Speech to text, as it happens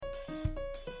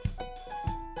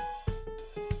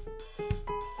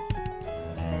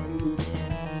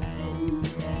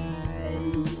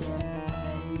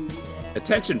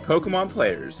Attention Pokemon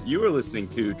players, you are listening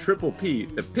to Triple P,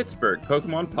 the Pittsburgh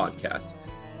Pokemon Podcast.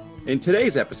 In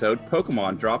today's episode,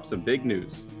 Pokemon drops some big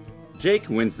news. Jake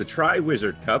wins the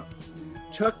Tri-Wizard Cup,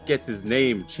 Chuck gets his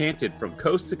name chanted from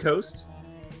coast to coast,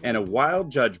 and a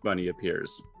wild Judge Bunny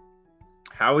appears.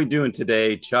 How are we doing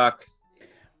today, Chuck?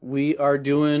 We are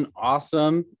doing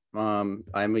awesome. I'm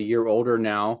a year older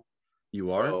now.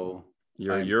 You are? So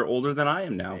You're a year older than I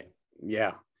am now.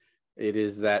 Yeah. It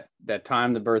is that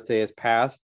time the birthday has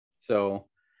passed. So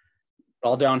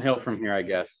all downhill from here, I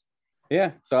guess.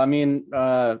 Yeah. So, I mean,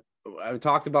 I've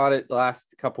talked about it the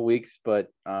last couple weeks,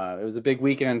 but it was a big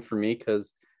weekend for me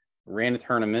because I ran a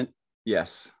tournament.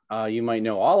 Yes. You might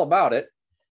know all about it.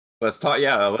 Let's talk.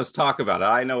 Yeah, let's talk about it.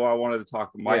 I know I wanted to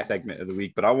talk my segment of the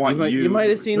week, but I want you might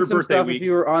have seen some stuff if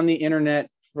you were on the internet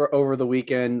for over the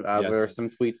weekend. There were some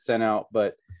tweets sent out,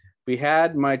 but we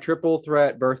had my triple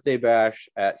threat birthday bash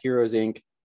at Heroes Inc.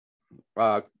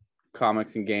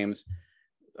 Comics and Games,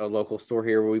 a local store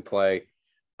here where we play.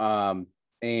 And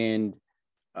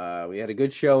we had a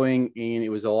good showing, and it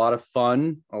was a lot of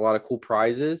fun, a lot of cool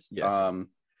prizes. Yes.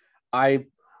 I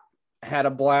had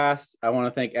a blast. I want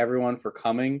to thank everyone for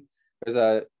coming.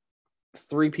 There's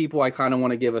three people I kind of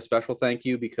want to give a special thank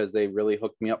you because they really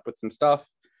hooked me up with some stuff.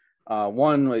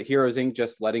 One with Heroes Inc.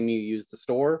 just letting me use the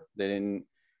store. They didn't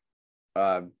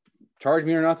charge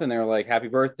me or nothing. They were like, happy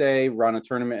birthday, run a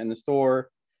tournament in the store.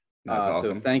 That's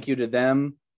awesome. So thank you to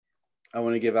them. I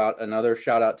want to give out another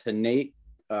shout out to Nate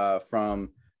from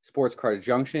Sports Card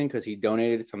Junction because he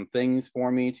donated some things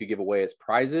for me to give away as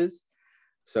prizes.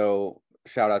 So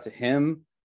shout out to him.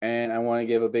 And I want to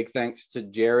give a big thanks to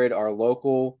Jared, our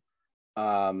local,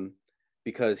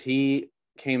 because he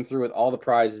came through with all the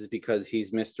prizes because he's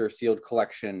Mr. Sealed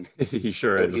Collection. He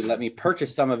sure is. He let me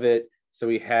purchase some of it, so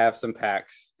we have some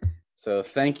packs. So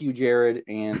thank you, Jared,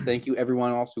 and thank you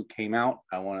everyone else who came out.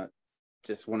 I want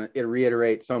to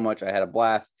reiterate so much. I had a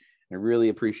blast, and I really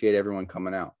appreciate everyone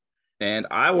coming out. And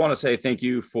I want to say thank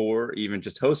you for even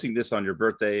just hosting this on your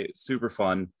birthday. Super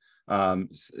fun.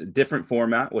 Different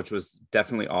format, which was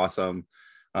definitely awesome.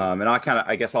 And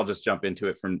I guess I'll just jump into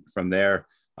it from there.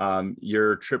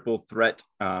 Your triple threat,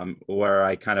 where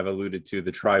I kind of alluded to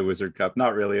the Tri-Wizard Cup.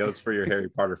 Not really, it was for your Harry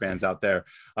Potter fans out there.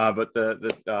 But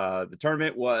the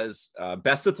tournament was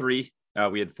best of three.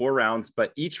 We had 4 rounds,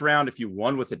 but each round, if you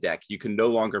won with a deck, you can no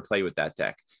longer play with that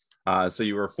deck. So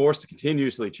you were forced to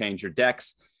continuously change your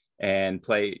decks and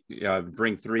play,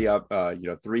 bring 3 up,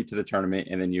 3 to the tournament,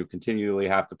 and then you continually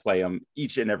have to play them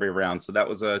each and every round. So that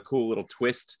was a cool little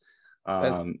twist.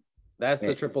 That's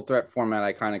the triple threat format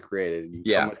I kind of created.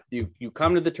 You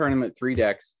come to the tournament 3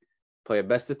 decks, play a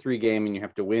best of 3 game, and you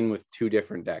have to win with 2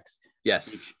 different decks.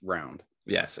 Yes, each round.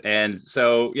 Yes, and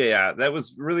so that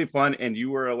was really fun, and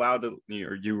you were allowed to,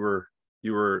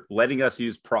 you were letting us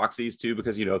use proxies too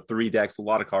because 3 decks, a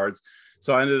lot of cards.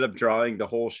 So I ended up drawing the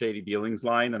whole Shady Dealings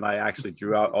line, and I actually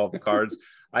drew out all the cards.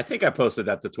 I think I posted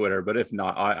that to Twitter, but if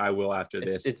not, I will after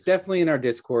this. It's definitely in our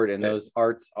Discord, and those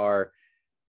arts are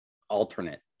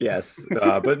alternate. Yes,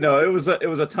 but no, it was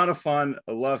a ton of fun.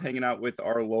 I love hanging out with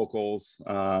our locals.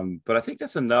 But I think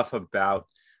that's enough about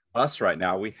us right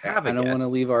now. We have I don't want to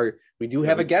leave we do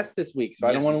have a guest this week, so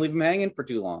I don't want to leave him hanging for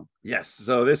too long. Yes.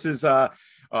 So this is one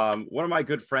of my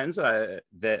good friends that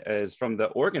is from the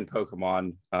Oregon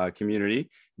Pokemon community,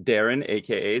 Darren,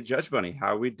 aka Judge Bunny.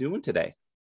 How are we doing today?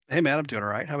 Hey man, I'm doing all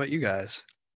right. How about you guys?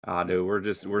 Dude,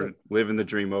 we're living the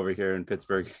dream over here in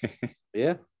Pittsburgh.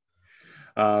 Yeah.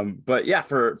 But yeah,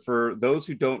 for those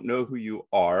who don't know who you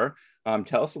are,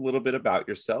 tell us a little bit about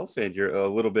yourself and a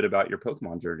little bit about your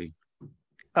Pokemon journey.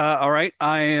 All right.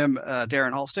 I am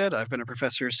Darren Halstead. I've been a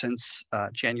professor since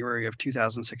January of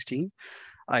 2016.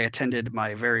 I attended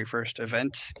my very first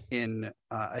event in,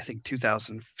 I think,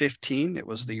 2015. It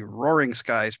was the Roaring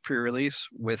Skies pre-release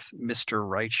with Mr.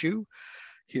 Raichu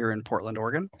here in Portland,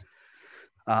 Oregon.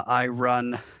 I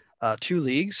run 2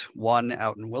 leagues, one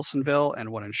out in Wilsonville and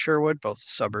one in Sherwood, both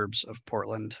suburbs of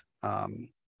Portland.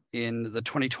 In the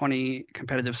 2020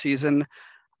 competitive season,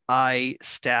 I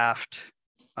staffed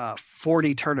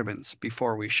 40 tournaments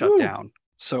before we shut down.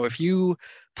 So if you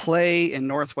play in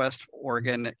Northwest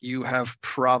Oregon, you have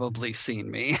probably seen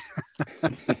me.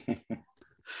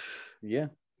 Yeah,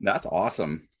 that's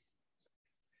awesome.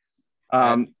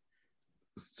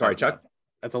 Sorry, Chuck.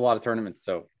 That's a lot of tournaments.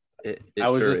 So it I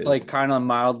was sure just is. like kind of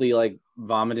mildly like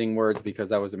vomiting words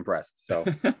because I was impressed. So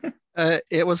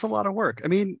it was a lot of work. I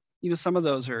mean, some of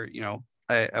those are,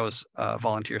 I was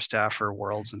volunteer staff for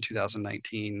Worlds in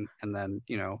 2019, and then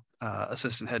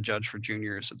assistant head judge for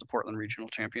juniors at the Portland Regional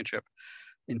Championship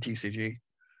in TCG.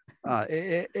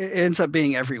 It ends up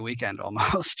being every weekend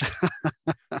almost.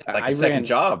 It's like a second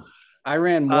job. I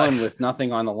ran one with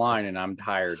nothing on the line, and I'm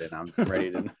tired, and I'm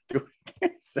ready to do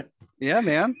it. Yeah,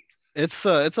 man, it's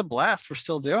a blast. We're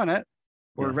still doing it.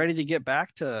 We're ready to get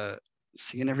back to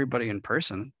seeing everybody in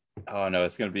person. Oh no,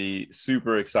 it's going to be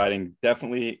super exciting.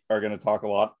 Definitely are going to talk a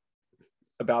lot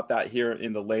about that here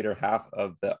in the later half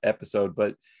of the episode,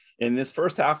 but in this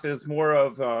first half is more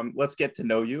of let's get to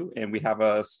know you, and we have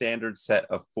a standard set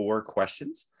of 4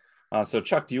 questions. So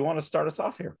Chuck, do you want to start us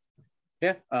off here?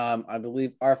 Yeah, I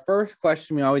believe our first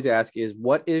question we always ask is,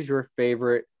 what is your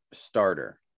favorite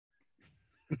starter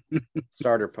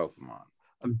Pokemon?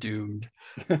 I'm doomed.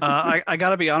 I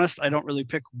gotta be honest, I don't really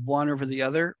pick one over the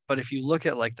other, but if you look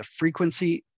at like the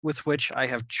frequency with which I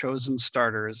have chosen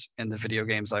starters in the video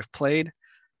games I've played,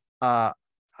 I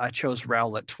chose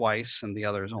Rowlet twice and the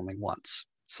others only once.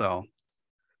 So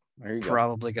there you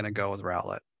probably gonna go with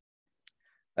Rowlet.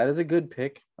 That is a good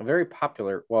pick. A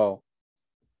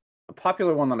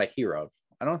popular one that I hear of.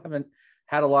 Haven't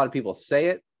had a lot of people say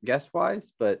it guest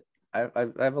wise, but I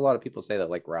have a lot of people say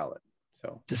that like Rowlet.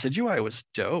 So Decidueye was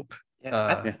dope.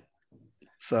 Yeah.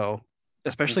 So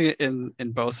especially in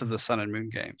both of the Sun and Moon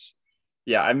games.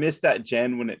 Yeah, I missed that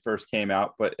gen when it first came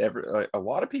out, but a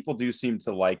lot of people do seem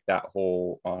to like that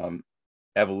whole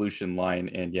evolution line.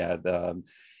 And yeah,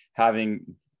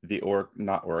 having the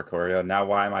not Oricorio. Now,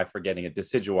 why am I forgetting it?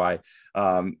 Decidueye.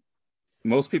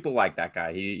 Most people like that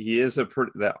guy. He is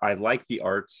that I like the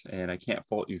art, and I can't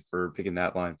fault you for picking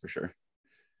that line for sure.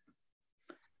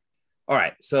 All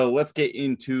right, so let's get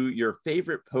into your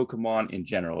favorite Pokemon in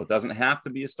general. It doesn't have to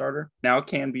be a starter. Now, it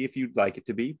can be if you'd like it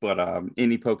to be, but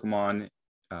any Pokemon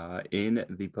in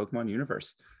the Pokemon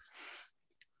universe.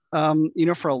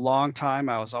 For a long time,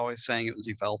 I was always saying it was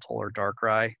Yveltal or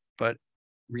Darkrai, but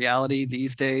reality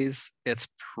these days, it's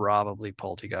probably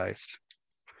Poltegeist.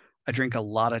 I drink a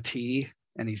lot of tea,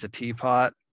 and he's a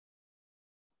teapot.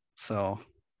 So,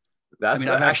 I've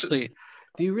actually.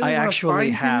 Do you really want to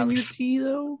find him in your tea,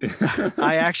 though?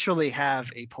 I actually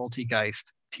have a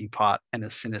Poltegeist teapot and a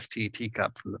Sinistee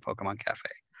teacup from the Pokemon Cafe.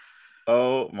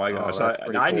 Oh my gosh!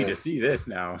 I need to see this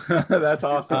now. That's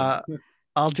awesome.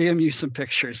 I'll DM you some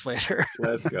pictures later.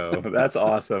 Let's go. That's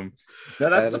awesome. Now,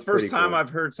 that's the first time I've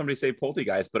heard somebody say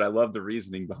Poltegeist, but I love the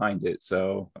reasoning behind it.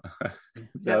 So,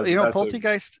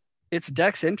 Poltegeist. Its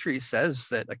Dex entry says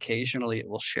that occasionally it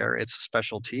will share its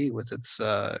specialty with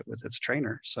its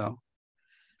trainer. So.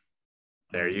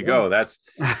 There you go.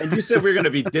 And you said we are going to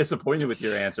be disappointed with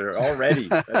your answer already.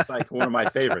 That's like one of my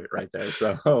favorite right there.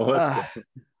 So let's go.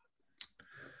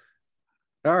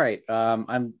 All right.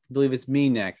 I believe it's me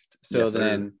next. So yes,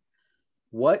 then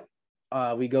what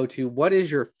we go to, what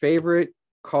is your favorite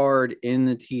card in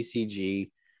the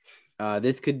TCG?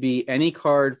 This could be any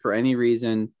card for any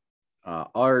reason.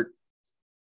 Art,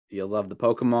 you love the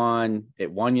Pokemon, it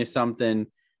won you something,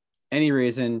 any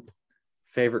reason,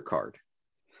 favorite card.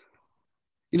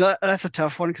 That's a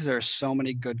tough one because there are so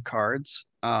many good cards.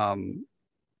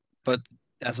 But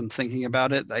as I'm thinking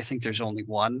about it, I think there's only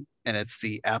one, and it's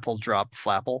the Apple Drop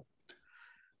Flapple.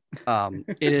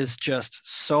 It is just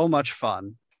so much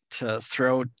fun to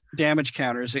throw damage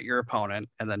counters at your opponent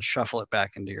and then shuffle it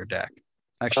back into your deck.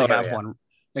 I actually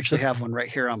have one right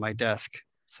here on my desk.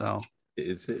 So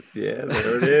is it? Yeah,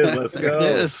 there it is. Let's go.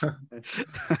 It is.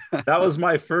 That was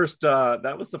my first.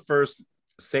 That was the first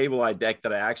Sableye deck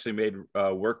that I actually made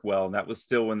work well, and that was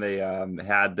still when they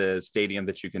had the stadium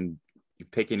that you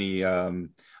pick any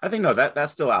I think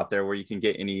that's still out there where you can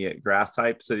get any grass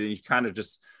type, so you kind of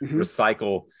just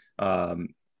recycle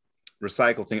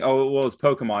thing. Oh, well, it was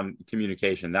Pokemon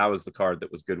Communication. That was the card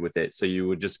that was good with it. So you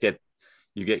would just get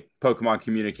Pokemon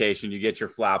Communication, you get your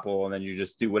Flapple, and then you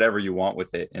just do whatever you want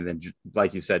with it, and then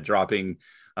like you said, dropping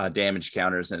damage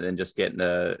counters, and then just getting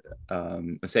a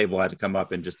Sableye to come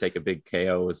up and just take a big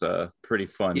KO is a pretty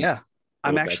fun. Yeah,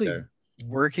 I'm actually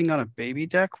working on a baby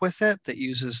deck with it that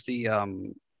uses the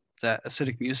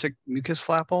acidic mucus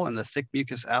Flapple and the thick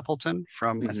mucus Appleton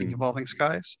from I think Evolving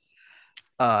Skies,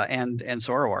 and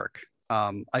Zoroark.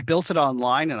 I built it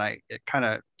online, and it kind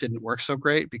of didn't work so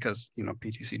great because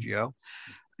PTCGO,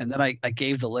 and then I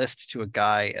gave the list to a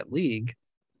guy at League,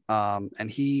 and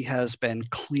he has been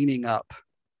cleaning up.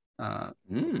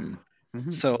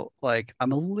 So like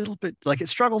I'm a little bit like it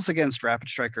struggles against Rapid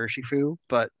Strike Urshifu,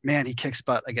 but man, he kicks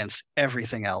butt against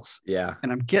everything else. Yeah,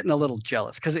 and I'm getting a little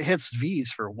jealous because it hits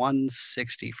V's for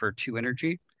 160 for 2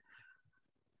 energy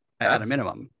at a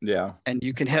minimum. Yeah, and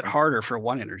you can hit harder for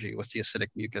 1 energy with the acidic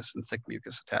mucus and thick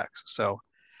mucus attacks. So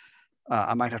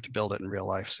I might have to build it in real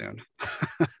life soon.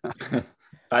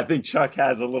 I think Chuck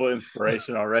has a little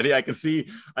inspiration already. I can see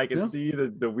Yeah.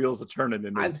 the wheels are turning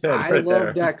in his head I right love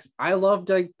there. decks. I love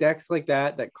decks like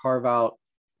that carve out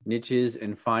niches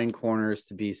and find corners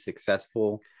to be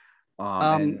successful.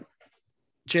 And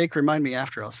Jake, remind me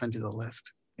after. I'll send you the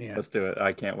list. yeah, Let's do it.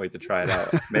 I can't wait to try it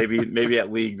out. Maybe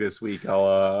at League this week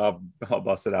I'll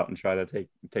bust it out and try to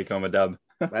take home a dub.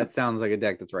 that sounds like a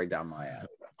deck that's right down my alley.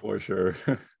 For sure.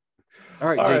 All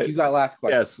right, All Jake, right. you got last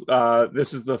question. Yes,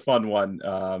 this is the fun one.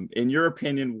 In your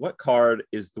opinion, what card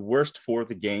is the worst for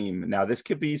the game? Now, this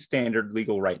could be standard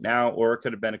legal right now, or it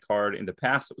could have been a card in the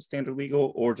past that was standard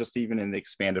legal, or just even in the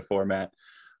expanded format.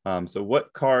 So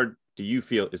what card do you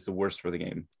feel is the worst for the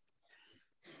game?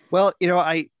 Well,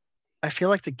 I feel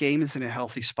like the game is in a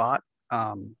healthy spot.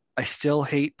 I still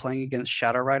hate playing against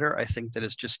Shadow Rider. I think that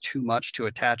it's just too much to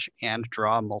attach and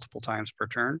draw multiple times per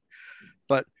turn.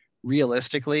 But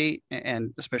realistically,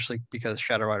 and especially because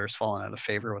Shadow Rider's fallen out of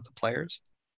favor with the players,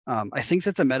 I think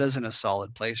that the meta's in a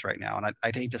solid place right now. And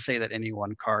I'd hate to say that any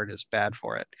one card is bad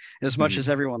for it. As much as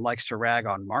everyone likes to rag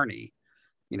on Marnie,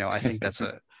 I think that's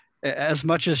as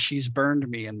much as she's burned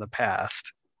me in the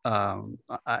past.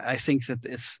 I think that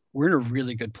we're in a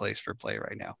really good place for play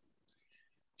right now.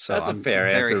 So That's I'm a fair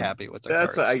very answer. happy with the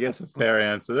That's, cards. I guess, a fair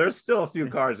answer. There's still a few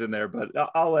cards in there, but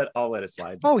I'll let it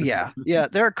slide. Oh yeah,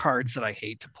 there are cards that I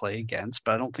hate to play against,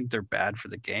 but I don't think they're bad for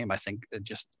the game. I think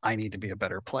I need to be a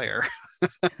better player.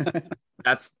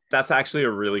 That's actually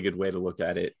a really good way to look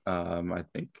at it. I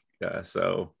think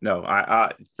so. No,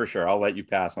 I for sure I'll let you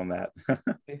pass on that.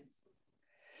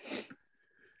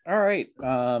 All right.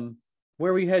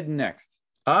 Where are we heading next?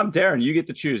 Darren, you get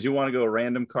to choose. You want to go a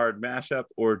random card mashup,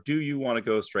 or do you want to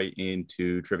go straight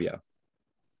into trivia?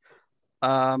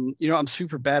 I'm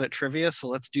super bad at trivia, so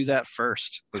let's do that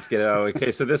first. Let's get it out.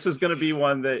 Okay, so this is going to be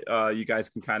one that you guys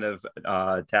can kind of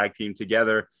tag team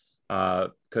together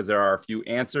because there are a few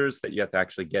answers that you have to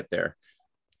actually get there.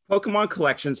 Pokemon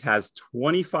Collections has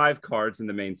 25 cards in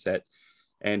the main set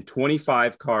and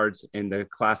 25 cards in the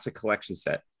Classic Collection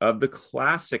set. Of the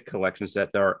Classic Collection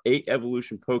set, there are 8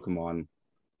 evolution Pokemon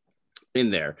in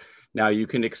there. Now, you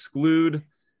can exclude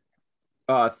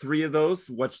 3 of those,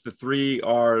 which the 3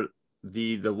 are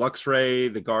the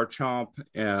Luxray, the Garchomp,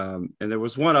 and there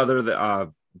was one other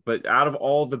that, but out of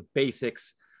all the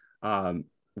basics,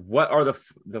 what are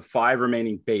the 5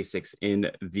 remaining basics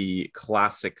in the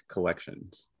Classic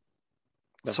Collections?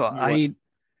 So I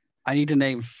need to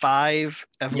name 5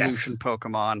 evolution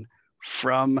Pokemon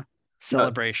from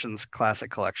Celebration's Classic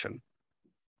Collection.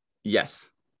 Yes.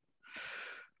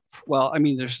 Well, I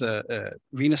mean, there's the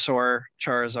Venusaur,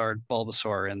 Charizard,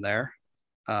 Bulbasaur in there.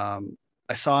 I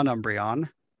saw an Umbreon.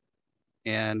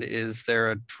 And is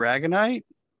there a Dragonite?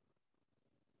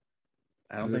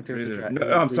 I don't think there's a Dragonite.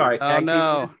 No, I'm sorry. Oh,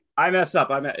 no. I messed up.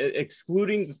 I'm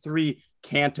excluding the 3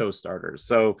 Kanto starters.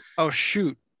 So. Oh,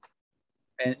 shoot.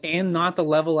 And not the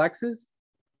level X's?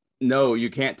 No, you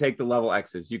can't take the level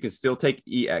X's. You can still take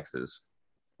EXs.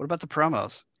 What about the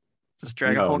promos? Does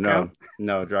Dragapult count?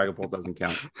 No, Dragapult doesn't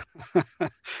count.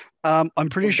 I'm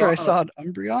pretty sure I saw an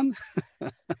Umbreon.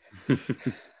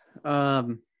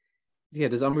 Yeah,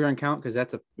 does Umbreon count? Because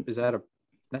that's not a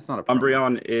promo.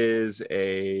 Umbreon is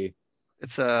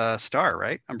it's a star,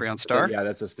 right? Umbreon star. Yeah,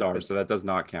 that's a star, so that does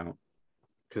not count.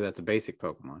 Because that's a basic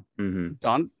Pokemon.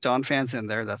 Mm-hmm. Donphan's in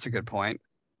there. That's a good point.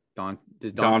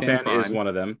 Donphan is one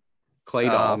of them.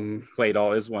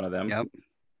 Claydol is one of them. Yep.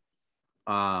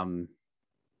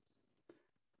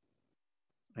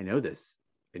 I know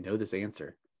this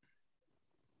answer.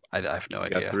 I have no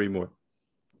idea. Got 3 more.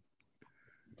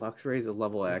 Luxray is a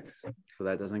level X, so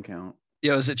that doesn't count.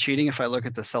 Yo, is it cheating if I look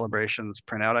at the Celebrations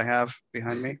printout I have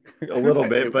behind me? A little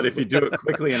bit, but if you do it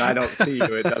quickly and I don't see you,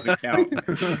 it doesn't count.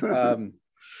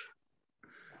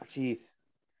 Jeez.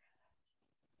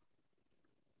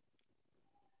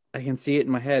 I can see it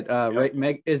in my head.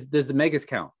 Right, does the Megas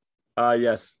count?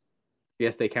 Yes.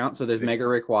 Yes, they count. So there's Mega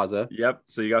Rayquaza. Yep.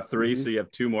 So you got 3, so you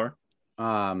have 2 more.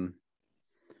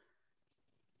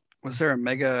 Was there a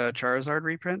Mega Charizard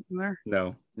reprint in there?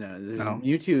 No. There's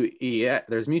Mewtwo EX.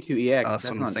 There's Mewtwo EX. That's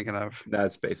what I'm thinking of.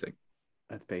 That's basic.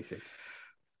 It's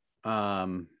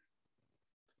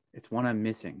one I'm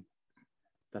missing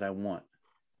that I want.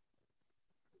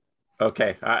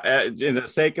 Okay. In the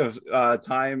sake of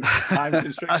time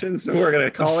constrictions, we're gonna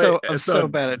call it. I'm so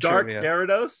bad at Dark trivia.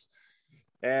 Gyarados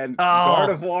and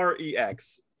Gardevoir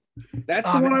EX.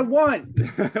 That's the one I want.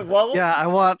 Well, yeah, I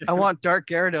want Dark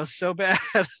Gyarados so bad.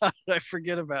 How did I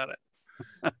forget about it?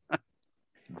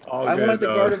 I want the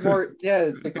Gardevoir. Yeah,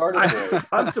 it's the Gardevoir.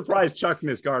 I'm surprised Chuck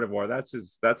missed Gardevoir. That's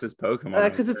his Pokemon.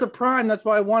 Because it's a prime. That's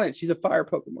why I want it. She's a fire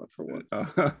Pokemon for once.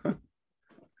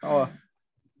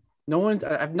 No one.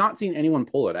 I've not seen anyone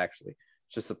pull it actually.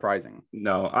 It's just surprising.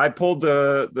 No, I pulled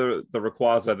the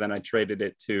Rayquaza, then I traded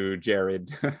it to Jared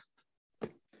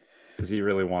because he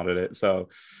really wanted it. So,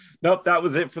 nope, that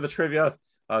was it for the trivia.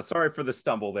 Sorry for the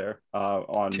stumble there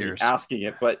on me asking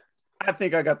it, but I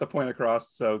think I got the point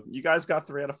across. So you guys got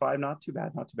 3 out of 5. Not too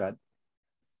bad. Not too bad.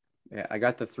 Yeah, I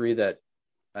got the 3 that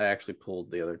I actually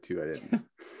pulled. The other 2 I didn't.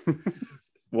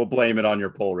 We'll blame it on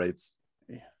your pull rates.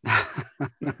 Yeah.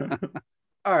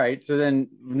 All right. So then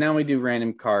now we do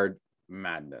random card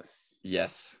madness.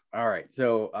 Yes. All right.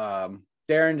 So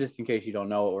Darren, just in case you don't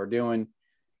know what we're doing,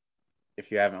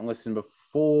 if you haven't listened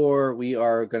before, we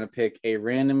are going to pick a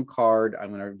random card. I'm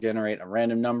going to generate a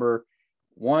random number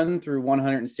 1 through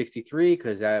 163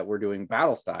 because we're doing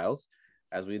battle styles,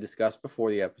 as we discussed before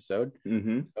the episode.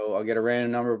 Mm-hmm. So I'll get a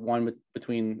random number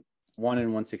between 1 and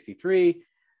 163.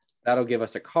 That'll give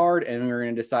us a card, and we're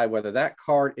going to decide whether that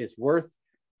card is worth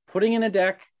putting in a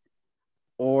deck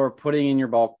or putting in your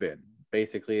bulk bin.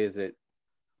 Basically, is it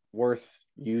worth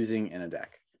using in a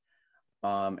deck?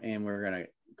 And we're going to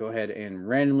go ahead and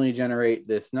randomly generate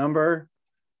this number.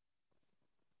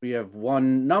 We have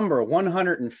one number,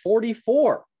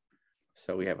 144.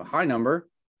 So we have a high number.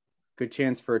 Good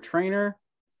chance for a trainer.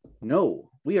 No,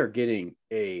 we are getting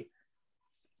a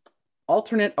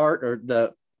alternate art, or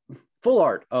the full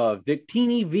art of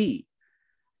Victini V.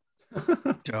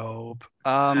 Dope.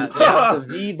 The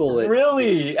V bullet.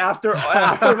 Really? After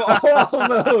all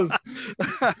those,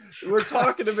 we're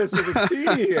talking to Mr.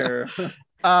 Victini here.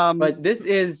 But this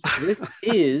is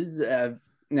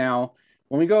now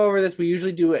when we go over this, we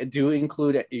usually do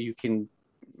include, you can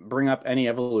bring up any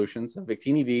evolutions. So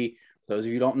Victini V, for those of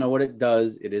you who don't know what it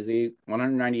does, it is a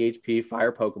 190 HP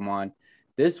fire Pokemon.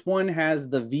 This one has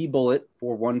the V bullet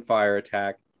for 1 fire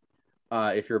attack.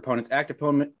 If your opponent's active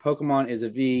Pokemon is a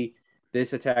V,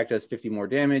 this attack does 50 more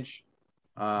damage.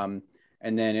 And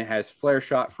then it has Flare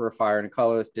Shot for a fire and a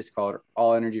colorless. Discard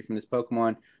all energy from this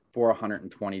Pokemon for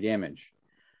 120 damage.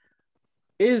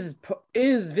 Is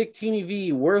Victini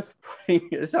V worth putting?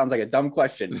 It sounds like a dumb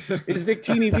question. Is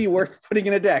Victini V worth putting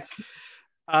in a deck?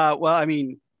 Well, I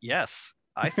mean, yes,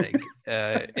 I think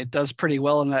it does pretty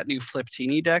well in that new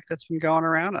Fliptini deck that's been going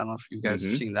around. I don't know if you guys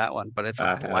have seen that one, but it's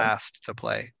a blast to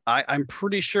play. I'm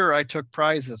pretty sure I took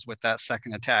prizes with that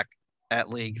second attack at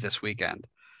League this weekend.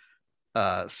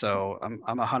 So I'm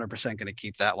 100% going to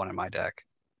keep that one in my deck.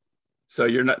 So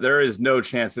there is no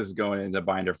chance this is going into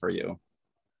binder for you.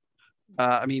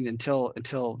 I mean, until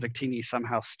Victini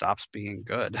somehow stops being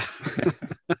good.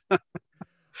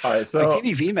 All right, so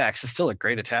Victini VMAX is still a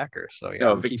great attacker. So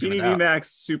yeah, Victini VMAX,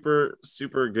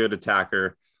 super good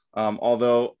attacker.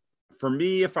 Although for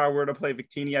me, if I were to play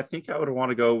Victini, I think I would want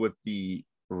to go with the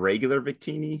regular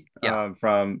Victini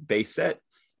from base set,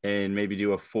 and maybe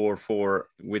do a 4/4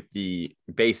 with the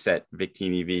base set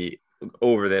Victini V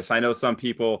over this. I know some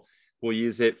people will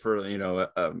use it for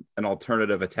an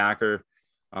alternative attacker.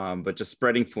 But just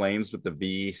spreading flames with the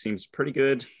V seems pretty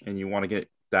good, and you want to get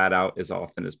that out as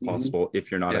often as possible if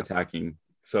you're not attacking.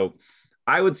 So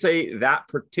I would say that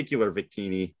particular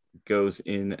Victini goes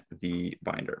in the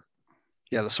binder.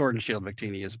 Yeah, the Sword and Shield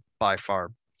Victini is by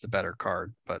far the better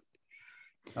card, but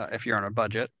if you're on a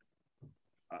budget.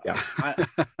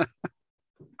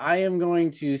 I am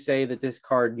going to say that this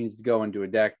card needs to go into a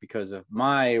deck because of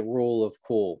my rule of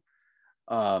cool.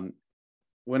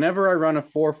 Whenever I run a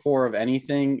 4/4 of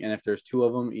anything, and if there's 2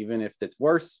 of them, even if it's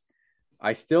worse,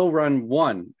 I still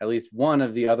run at least one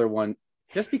of the other one,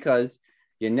 just because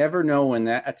you never know when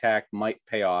that attack might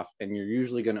pay off, and you're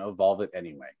usually going to evolve it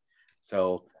anyway.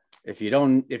 So if you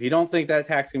don't think that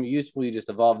attack's going to be useful, you just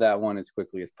evolve that one as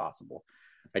quickly as possible.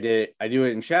 I do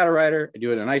it in Shadow Rider, I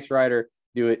do it in Ice Rider,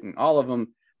 do it in all of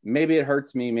them. Maybe it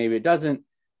hurts me, maybe it doesn't,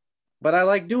 but I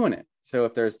like doing it. So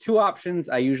if there's 2 options,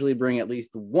 I usually bring at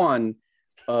least one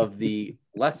of the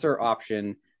lesser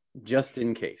option just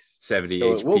in case. 70 so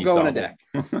HP it will go Sobble. in a deck.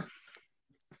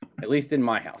 At least in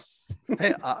my house.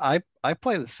 Hey, I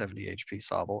play the 70 HP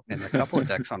Sobble in a couple of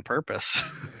decks on purpose.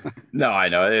 No, I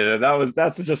know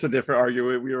that's just a different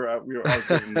argument. I was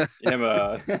giving him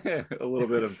a little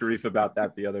bit of grief about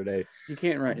that the other day. You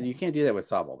can't do that with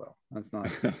Sobble though.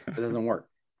 It doesn't work.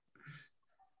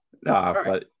 Nah, right.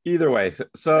 But either way,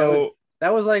 so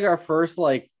that was like our first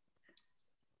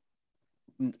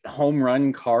home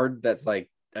run card that's like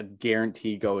a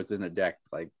guarantee goes in a deck,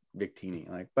 like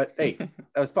Victini. But hey,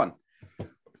 that was fun.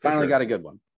 Finally got a good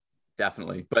one.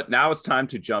 Definitely. But now it's time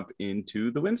to jump into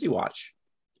the Whimsy Watch.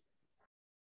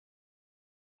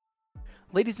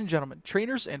 Ladies and gentlemen,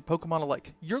 trainers and Pokemon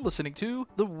alike, you're listening to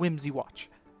the Whimsy Watch.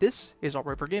 This is All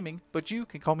Right for Gaming, but you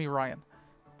can call me Ryan.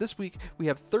 This week, we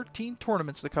have 13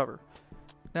 tournaments to cover.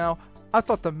 Now, I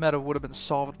thought the meta would have been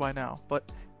solved by now,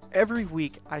 but every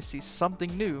week I see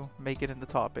something new make it in the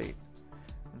top 8.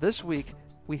 This week,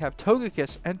 we have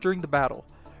Togekiss entering the battle,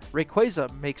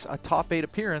 Rayquaza makes a top 8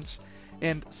 appearance,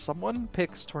 and someone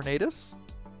picks Tornadus?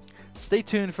 Stay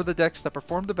tuned for the decks that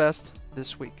perform the best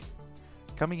this week.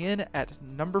 Coming in at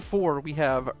number 4, we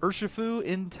have Urshifu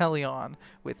Inteleon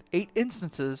with 8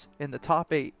 instances in the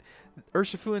top 8.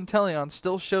 Urshifu Inteleon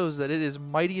still shows that it is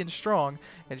mighty and strong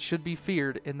and should be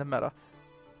feared in the meta.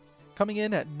 Coming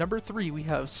in at number 3, we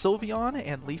have Sylveon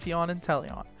and Leafeon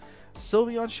Inteleon.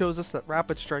 Sylveon shows us that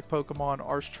Rapid Strike Pokemon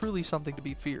are truly something to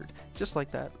be feared, just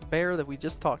like that bear that we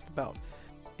just talked about.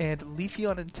 And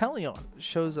Leafeon Inteleon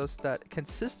shows us that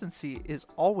consistency is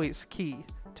always key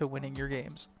to winning your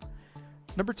games.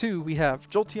 Number 2, we have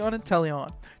Jolteon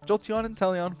Inteleon. Jolteon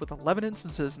Inteleon, with 11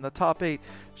 instances in the top 8,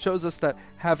 shows us that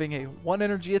having a 1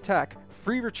 energy attack,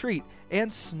 free retreat,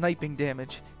 and sniping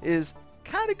damage is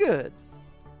kinda good.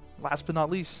 Last but not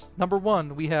least, number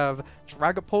 1, we have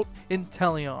Dragapult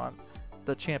Inteleon.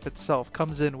 The champ itself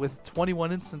comes in with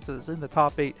 21 instances in the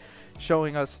top 8,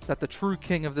 showing us that the true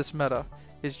king of this meta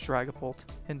is Dragapult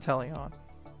Inteleon.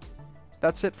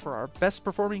 That's it for our best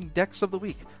performing decks of the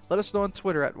week. Let us know on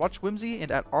Twitter at WatchWhimsy and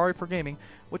at RI4Gaming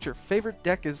what your favorite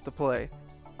deck is to play.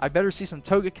 I better see some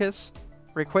Togekiss,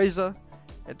 Rayquaza,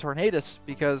 and Tornadus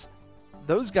because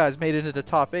those guys made it into the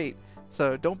top 8,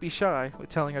 so don't be shy with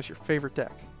telling us your favorite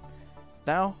deck.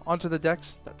 Now, onto the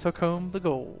decks that took home the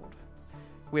gold.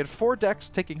 We had 4 decks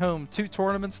taking home 2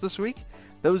 tournaments this week,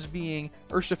 those being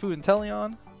Urshifu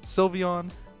Inteleon, Sylveon,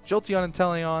 Jolteon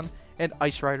Inteleon, and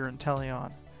Ice Rider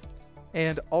Inteleon.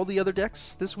 And all the other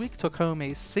decks this week took home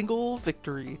a single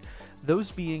victory, those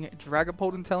being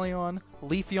Dragapult Inteleon,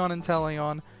 Leafeon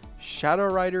Inteleon, Shadow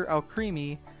Rider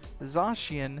Alcremie,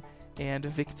 Zacian, and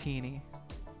Victini.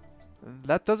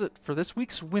 That does it for this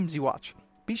week's Whimsy Watch.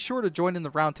 Be sure to join in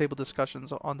the roundtable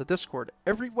discussions on the Discord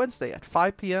every Wednesday at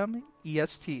 5 p.m.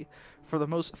 EST for the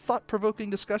most thought-provoking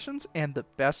discussions and the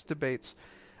best debates.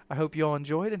 I hope you all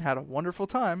enjoyed and had a wonderful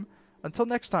time. Until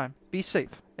next time, be safe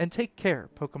and take care,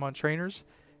 Pokemon trainers.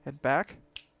 And back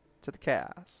to the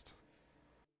cast.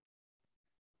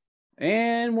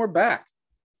 And we're back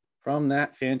from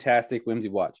that fantastic Whimsy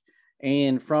Watch.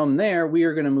 And from there, we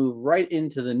are going to move right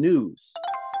into the news.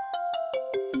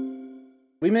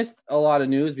 We missed a lot of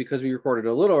news because we recorded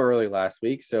a little early last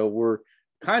week, so we're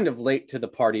kind of late to the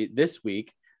party this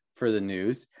week for the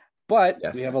news. But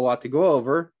yes, we have a lot to go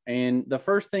over. And the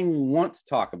first thing we want to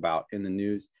talk about in the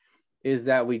news is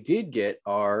that we did get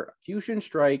our Fusion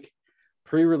Strike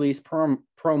pre-release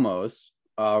promos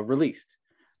released.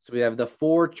 So we have the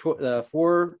four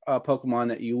Pokemon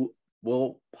that you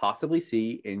will possibly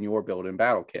see in your build and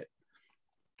battle kit.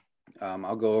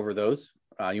 I'll go over those.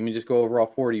 You may just go over all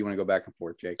 4. Or do you want to go back and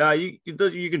forth, Jake?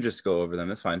 You can just go over them.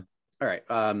 That's fine. All right.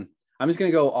 I'm just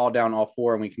going to go all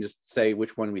 4, and we can just say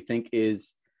which one we think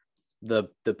is the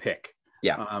pick.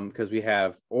 Yeah. Because we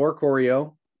have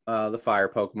Oricorio, the fire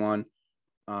Pokemon,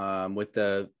 with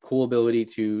the cool ability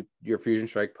to your Fusion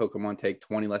Strike Pokemon take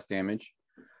 20 less damage.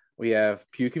 We have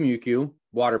Pyukumuku,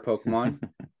 water Pokemon,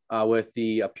 with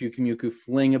the Pyukumuku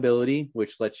Fling ability,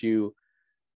 which lets you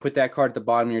put that card at the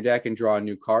bottom of your deck and draw a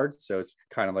new card. So it's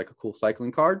kind of like a cool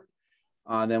cycling card.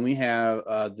 Then we have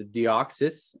the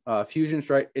Deoxys Fusion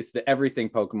Strike. It's the everything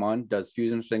Pokemon, does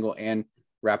Fusion Single and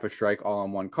Rapid Strike all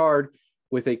on one card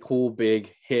with a cool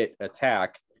big hit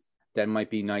attack that might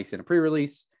be nice in a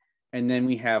pre-release. And then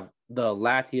we have the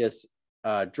Latias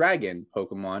Dragon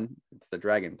Pokemon. It's the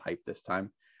Dragon type this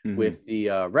time, with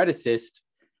the Red Assist,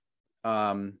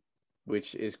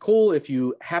 which is cool if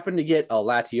you happen to get a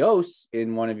Latios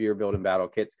in one of your build and battle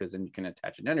kits, because then you can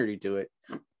attach an entity to it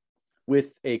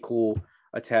with a cool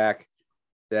attack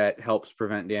that helps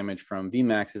prevent damage from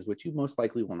VMAXs, which you most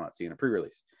likely will not see in a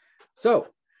pre-release. So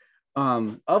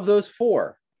of those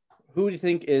 4, who do you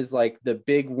think is like the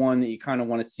big one that you kind of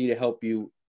want to see to help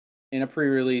you in a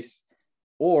pre-release?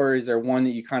 Or is there one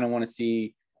that you kind of want to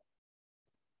see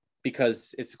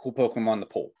because it's a cool Pokemon to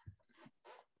pull?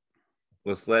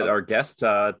 Let's let our guest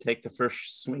take the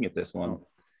first swing at this one.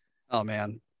 Oh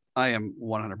man, I am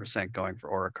 100% going for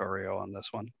Oricorio on this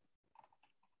one.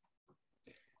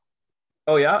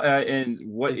 Oh yeah, and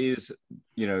what is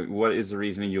the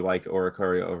reasoning you like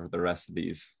Oricorio over the rest of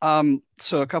these?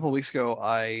 So a couple of weeks ago,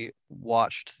 I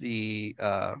watched the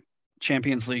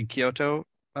Champions League Kyoto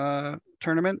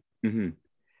tournament,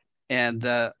 and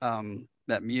that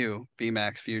Mew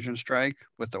VMAX Fusion Strike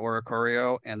with the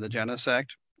Oricorio and the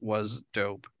Genesect was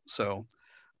dope. So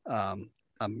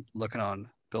I'm looking on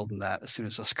building that as soon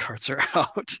as those cards are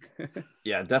out.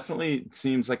 Yeah, definitely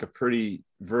seems like a pretty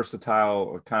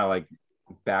versatile, kind of like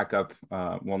backup,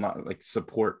 well, not like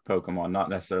support Pokemon, not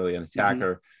necessarily an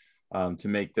attacker, to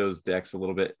make those decks a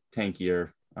little bit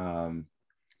tankier.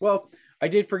 Well, I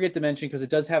did forget to mention, because it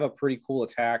does have a pretty cool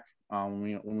attack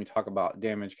when we talk about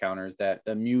damage counters, that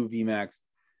the Mew VMAX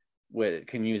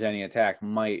can use any attack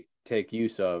might take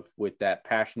use of with that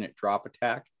passionate drop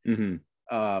attack,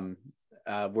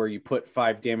 where you put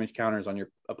 5 damage counters on your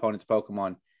opponent's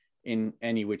Pokemon in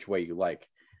any which way you like.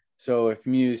 So if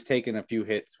Mew's taking a few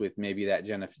hits with maybe that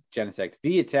Genesect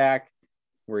V attack,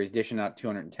 where he's dishing out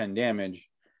 210 damage,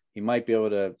 he might be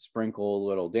able to sprinkle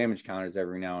little damage counters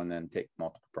every now and then, take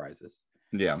multiple prizes.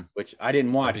 Yeah. Which I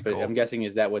didn't watch, but cool. I'm guessing,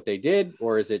 is that what they did?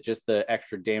 Or is it just the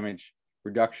extra damage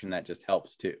reduction that just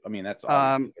helps too? I mean, that's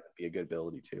obviously going to be a good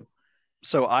ability too.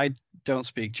 So I don't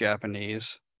speak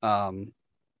Japanese.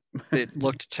 It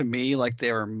looked to me like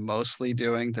they were mostly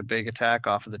doing the big attack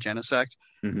off of the Genesect.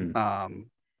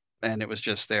 And it was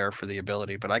just there for the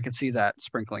ability. But I could see that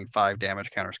sprinkling 5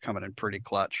 damage counters coming in pretty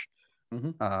clutch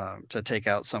to take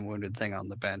out some wounded thing on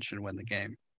the bench and win the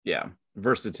game. Yeah.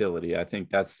 Versatility. I think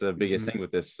that's the biggest thing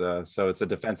with this. So it's a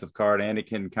defensive card, and it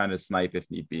can kind of snipe if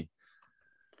need be.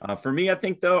 For me, I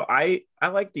think, though, I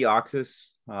like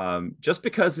Deoxys just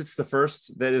because it's the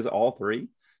first that is all 3.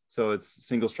 So it's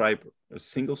single strike,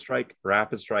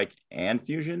 rapid strike, and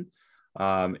fusion.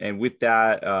 And with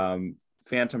that,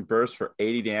 Phantom Burst for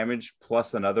 80 damage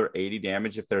plus another 80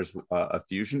 damage if there's a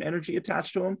fusion energy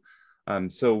attached to him.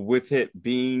 So with it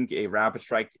being a rapid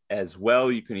strike as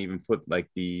well, you can even put like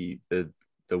the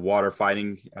water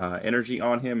fighting energy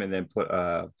on him, and then put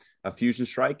a fusion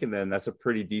strike, and then that's a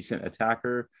pretty decent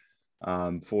attacker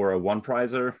for a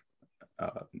 1-prizer.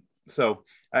 So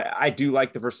I do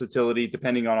like the versatility.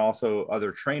 Depending on also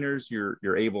other trainers,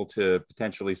 you're able to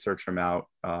potentially search them out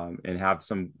and have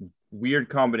some weird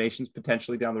combinations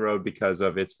potentially down the road because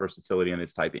of its versatility and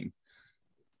its typing.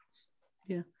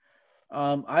 Yeah.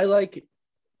 I like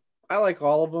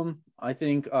all of them. I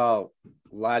think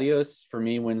Latios for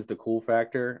me wins the cool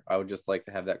factor. I would just like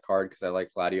to have that card because I like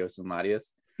Latios and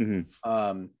Latios.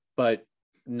 But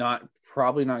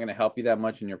probably not going to help you that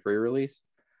much in your pre-release.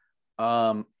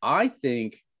 I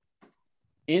think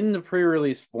in the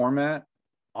pre-release format,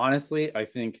 honestly, I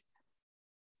think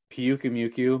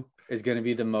Pyukumuku is going to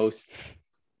be the most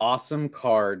awesome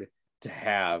card to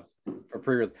have for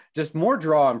pre-release. Just more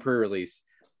draw on pre-release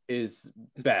is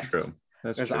best. True.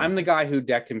 Because I'm the guy who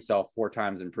decked himself 4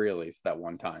 times in pre-release that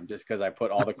one time, just because I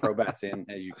put all the Crobats in.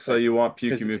 So you want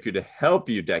Pyukumuku to help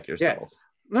you deck yourself?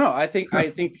 Yeah. No, I think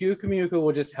Pyukumuku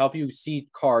will just help you see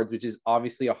cards, which is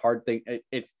obviously a hard thing.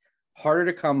 It's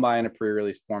harder to come by in a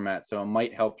pre-release format, so it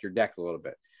might help your deck a little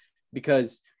bit.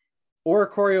 Because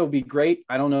Oricorio will be great.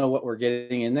 I don't know what we're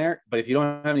getting in there, but if you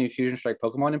don't have any Fusion Strike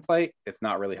Pokemon in play, it's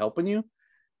not really helping you.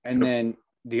 And then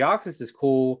Deoxys is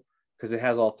cool because it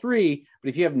has all 3, but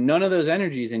if you have none of those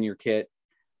energies in your kit,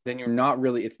 then you're not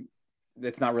really,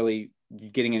 it's not really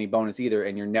getting any bonus either,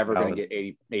 and you're never going to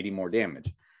get 80 more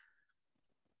damage.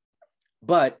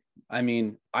 But I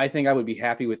mean, I think I would be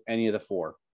happy with any of the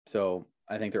 4. So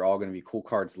I think they're all going to be cool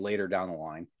cards later down the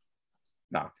line.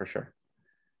 No, for sure.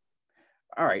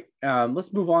 All right,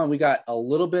 let's move on. We got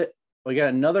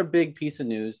another big piece of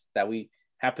news that we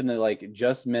happened to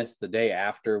just miss the day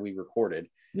after we recorded.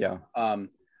 Yeah.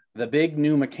 The big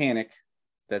new mechanic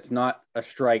that's not a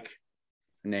strike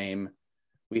name.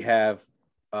 We have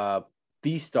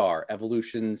V-Star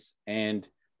evolutions and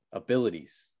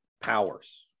abilities,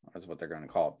 powers. That's what they're going to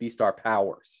call it. V-Star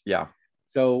powers. Yeah.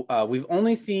 So we've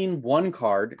only seen 1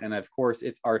 card, and of course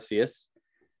it's Arceus.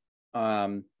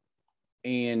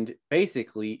 And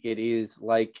basically it is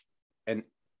like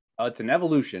it's an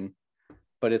evolution,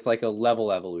 but it's like a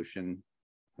level evolution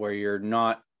where you're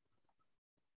not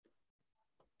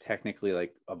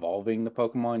technically evolving the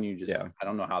Pokemon. You just, I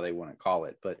don't know how they want to call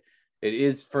it, but it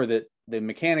is for the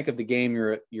mechanic of the game.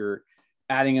 You're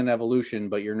adding an evolution,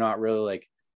 but you're not really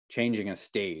changing a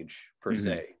stage per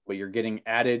se, but you're getting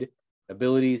added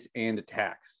abilities and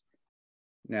attacks.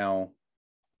 Now,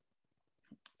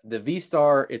 the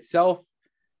V-Star itself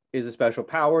is a special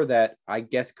power that I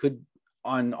guess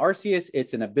on Arceus,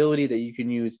 it's an ability that you can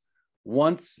use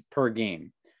once per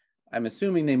game. I'm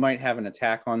assuming they might have an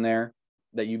attack on there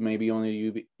that you maybe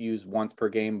only use once per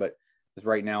game, but as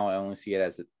right now I only see it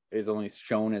as it's only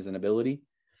shown as an ability.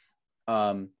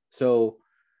 So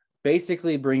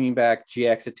basically bringing back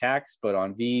GX attacks, but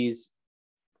on Vs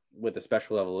with a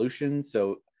special evolution.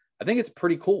 So I think it's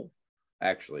pretty cool,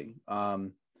 actually.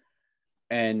 And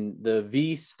the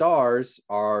V stars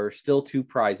are still 2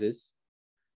 prizes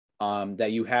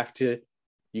that you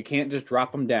can't just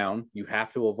drop them down. You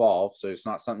have to evolve. So it's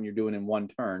not something you're doing in 1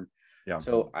 turn. Yeah.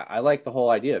 So I like the whole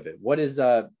idea of it. What is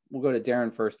we'll go to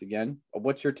Darren first again.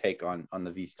 What's your take on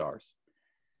the V Stars?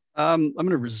 I'm going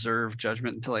to reserve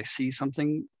judgment until I see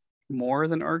something more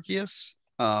than Arceus.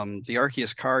 The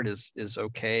Arceus card is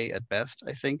okay at best,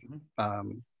 I think.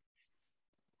 I'm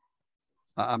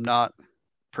not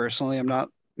personally, I'm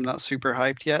not super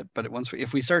hyped yet, but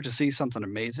if we start to see something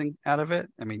amazing out of it,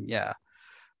 I mean, yeah.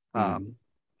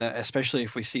 Especially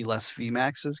if we see less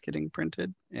VMAXs getting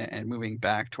printed and moving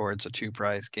back towards a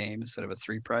 2-prize game instead of a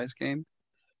 3-prize game.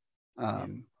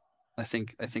 I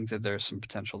think that there's some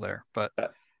potential there, but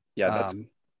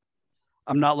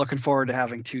I'm not looking forward to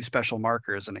having 2 special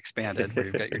markers and expanded where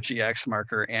you've got your GX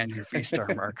marker and your V-Star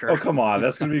marker. Oh, come on.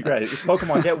 That's going to be great.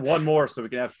 Pokemon, get one more so we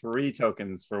can have 3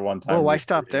 tokens for one time. Well, why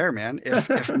stop there, man?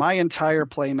 If my entire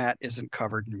playmat isn't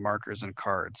covered in markers and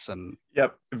cards and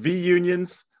V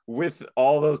unions with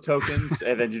all those tokens,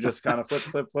 and then you just kind of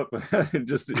flip, and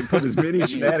just put as many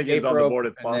shenanigans on the board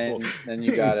as possible. Then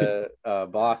you gotta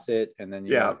boss it, and then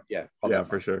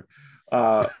for sure.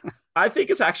 I think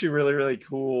it's actually really, really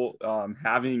cool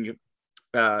having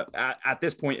at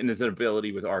this point in his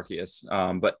ability with Arceus,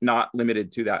 but not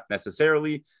limited to that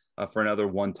necessarily for another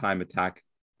one-time attack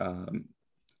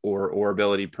or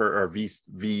ability per or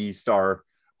V star,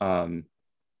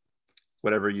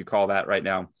 whatever you call that right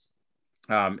now.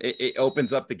 It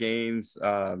opens up the games.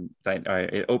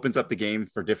 It opens up the game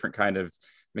for different kind of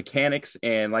mechanics,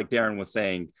 and like Darren was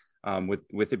saying,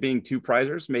 with it being 2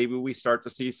 prizers, maybe we start to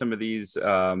see some of these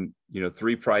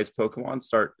 3-prize Pokemon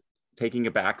start taking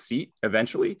a back seat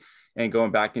eventually and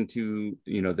going back into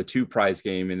the 2-prize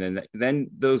game, and then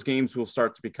those games will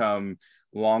start to become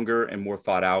longer and more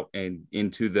thought out and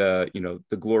into the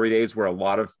glory days where a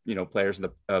lot of players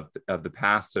of the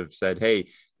past have said, hey,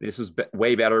 this was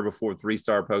way better before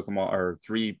 3-star Pokemon or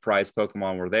 3-prize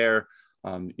Pokemon were there.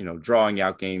 Drawing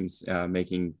out games,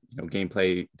 making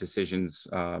gameplay decisions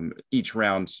each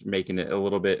round, making it a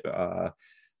little bit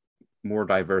more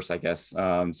diverse, I guess.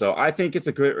 So I think it's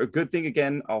a good thing.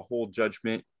 Again, I'll hold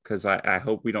judgment because I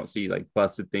hope we don't see like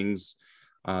busted things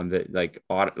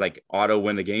that like auto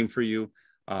win the game for you.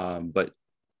 But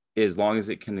as long as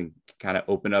it can kind of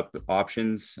open up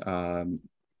options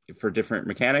for different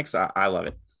mechanics, I love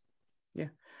it. Yeah,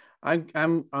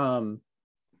 I'm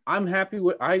happy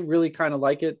with. I really kind of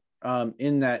like it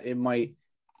in that it might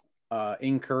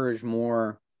encourage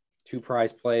more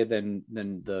 2-prize play than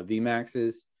the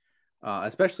VMAXs,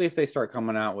 especially if they start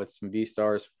coming out with some V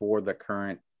stars for the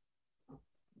current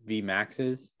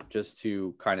VMAXs, just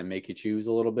to kind of make you choose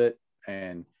a little bit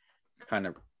and kind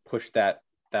of push that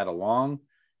along.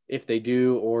 If they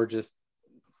do, or just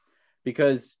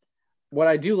because what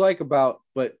I do like about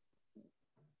what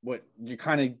you're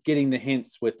kind of getting the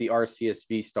hints with the Arceus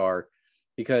V star,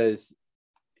 because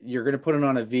you're going to put it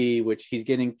on a V, which he's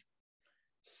getting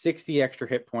 60 extra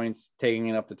hit points, taking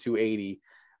it up to 280,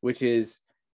 which is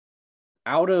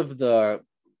out of the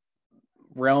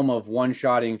realm of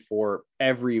one-shotting for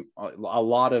a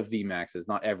lot of VMAXs,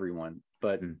 not everyone,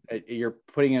 but you're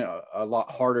putting it a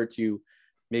lot harder to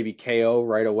maybe KO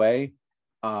right away,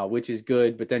 which is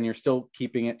good, but then you're still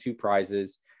keeping it 2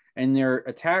 prizes. And their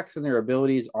attacks and their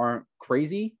abilities aren't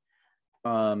crazy.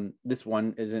 This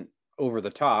one isn't over the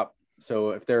top.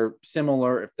 So if they're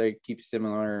similar, if they keep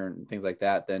similar and things like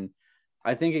that, then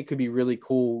I think it could be really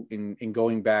cool in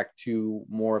going back to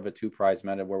more of a 2-prize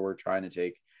meta where we're trying to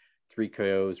take 3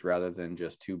 KOs rather than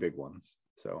just 2 big ones.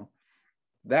 So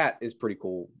that is pretty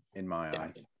cool in my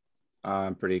eyes.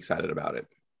 I'm pretty excited about it.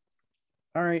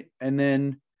 All right. And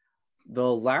then the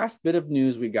last bit of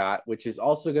news we got, which is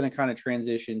also going to kind of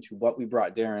transition to what we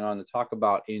brought Darren on to talk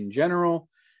about in general,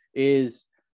 is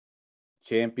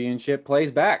Championship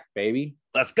plays back, baby.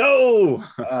 Let's go.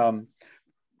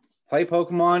 Play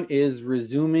Pokemon is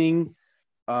resuming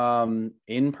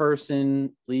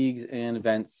in-person leagues and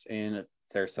events, and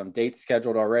there's some dates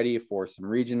scheduled already for some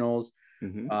regionals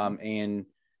and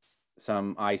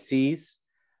some ICs.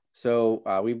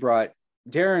 So we brought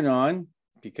Darren on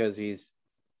because he's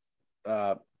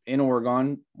in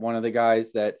Oregon, one of the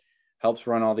guys that helps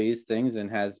run all these things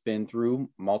and has been through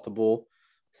multiple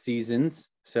seasons.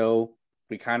 So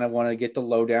we kind of want to get the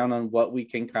lowdown on what we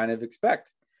can kind of expect,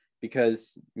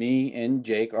 because me and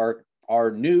Jake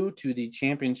are new to the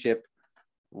championship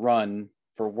run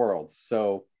for Worlds.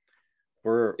 So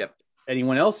we're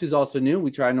anyone else who's also new,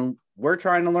 we're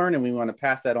trying to learn, and we want to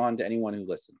pass that on to anyone who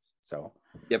listens. So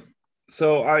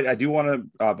So I do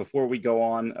want to, before we go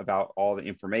on about all the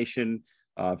information,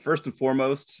 first and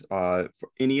foremost, for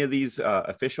any of these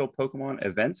official Pokemon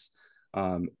events,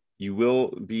 you will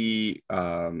be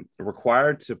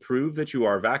required to prove that you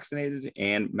are vaccinated,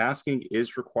 and masking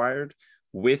is required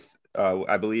with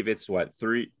I believe it's what,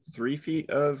 3 feet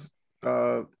of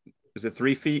is it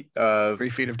 3 feet of 3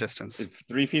 feet of distance?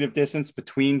 3 feet of distance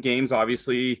between games.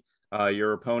 Obviously,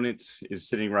 your opponent is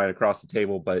sitting right across the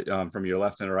table, but from your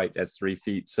left and right, that's 3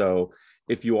 feet. So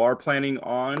if you are planning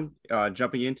on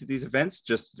jumping into these events,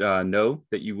 just know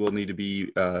that you will need to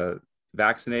be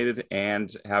vaccinated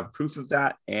and have proof of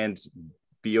that, and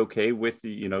be okay with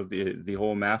the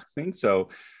whole mask thing. So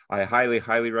I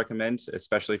highly recommend,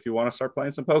 especially if you want to start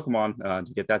playing some Pokemon,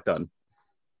 to get that done.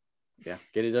 Yeah,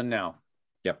 get it done now.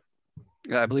 Yep.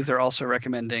 I believe they're also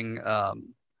recommending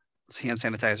hand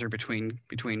sanitizer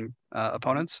between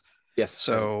opponents. Yes.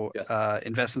 So Yes.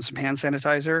 invest in some hand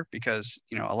sanitizer, because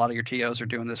a lot of your TOs are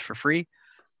doing this for free.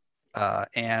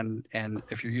 And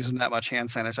if you're using that much hand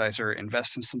sanitizer,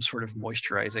 invest in some sort of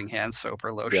moisturizing hand soap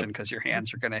or lotion, because your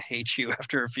hands are going to hate you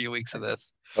after a few weeks of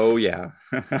this. Oh yeah.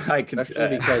 I can,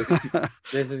 especially because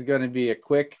this is going to be a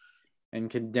quick and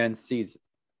condensed season.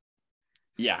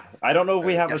 Yeah, I don't know if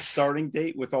we have a Yes. starting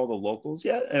date with all the locals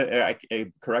yet.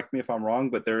 Correct me if I'm wrong,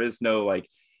 but there is no like,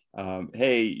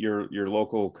 hey, your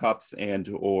local cups and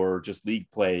or just league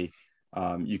play,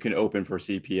 you can open for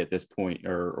CP at this point,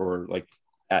 or like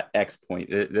at X point.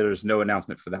 There's no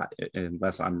announcement for that,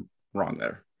 unless I'm wrong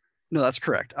there. No, that's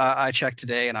correct. I checked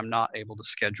today, and I'm not able to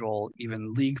schedule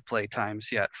even league play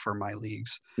times yet for my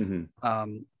leagues.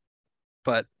 Mm-hmm.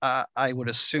 But I would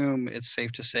assume it's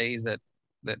safe to say that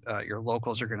your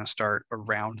locals are going to start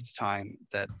around the time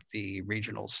that the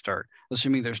regionals start,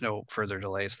 assuming there's no further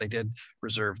delays. They did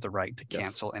reserve the right to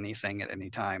cancel anything at any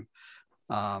time.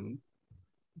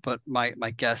 But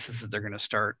my guess is that they're going to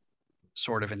start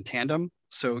sort of in tandem.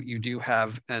 So you do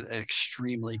have an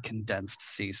extremely condensed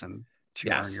season to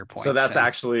earn your points. So that's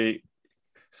actually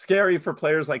scary for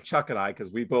players like Chuck and I,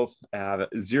 because we both have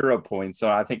 0 points. So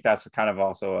I think that's kind of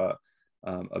also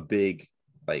a big,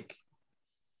 like,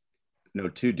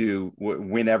 to do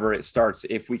whenever it starts,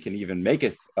 if we can even make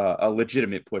it a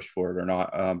legitimate push for it or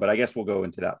not. But I guess we'll go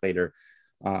into that later.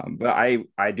 But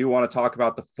I do want to talk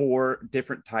about the 4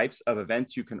 different types of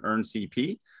events you can earn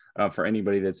CP for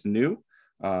anybody that's new.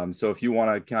 So if you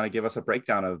want to kind of give us a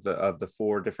breakdown of the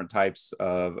 4 different types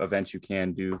of events you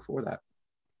can do for that.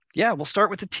 Yeah, we'll start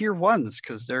with the tier 1s,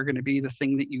 because they're going to be the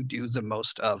thing that you do the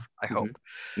most of, I hope.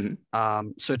 Mm-hmm.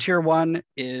 So tier 1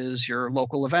 is your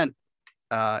local event.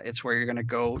 It's where you're going to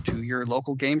go to your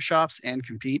local game shops and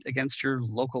compete against your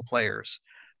local players.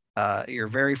 Your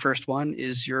very first one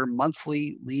is your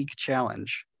monthly league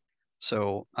challenge.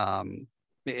 So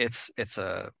it's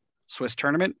a Swiss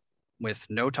tournament with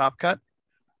no top cut,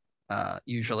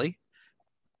 usually,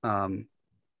 and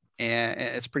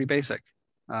it's pretty basic.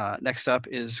 Next up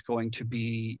is going to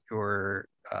be your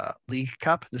League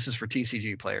Cup. This is for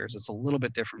TCG players. It's a little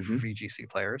bit different for VGC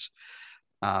players.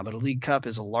 But a League Cup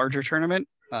is a larger tournament.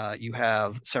 You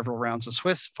have several rounds of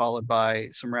Swiss, followed by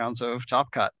some rounds of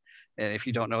Top Cut. And if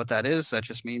you don't know what that is, that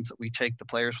just means that we take the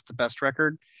players with the best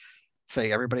record,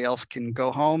 say everybody else can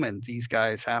go home, and these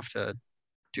guys have to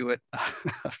do it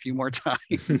a few more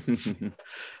times.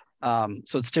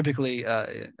 So it's typically,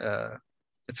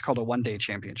 it's called a one-day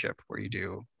championship, where you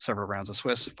do several rounds of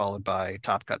Swiss, followed by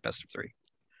Top Cut best of 3.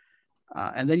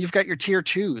 And then you've got your tier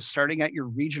 2s, starting at your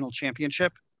regional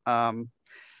championship.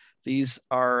 These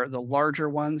are the larger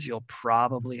ones. You'll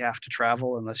probably have to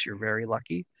travel unless you're very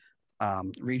lucky.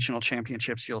 Regional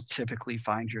championships, you'll typically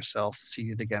find yourself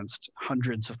seated against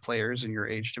hundreds of players in your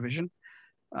age division,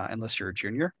 unless you're a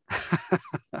junior.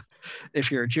 If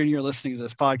you're a junior listening to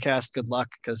this podcast, good luck,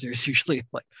 because there's usually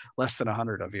like less than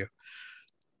 100 of you.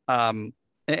 And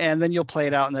then you'll play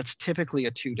it out, and that's typically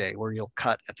a 2-day, where you'll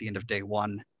cut at the end of day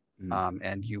 1,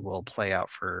 and you will play out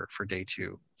for day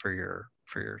 2 for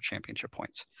your championship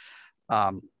points.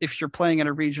 If you're playing in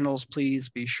a regionals, please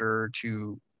be sure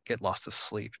to get lots of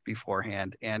sleep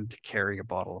beforehand, and to carry a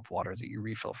bottle of water that you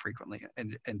refill frequently,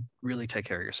 and really take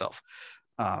care of yourself.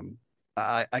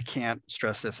 I can't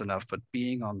stress this enough, but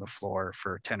being on the floor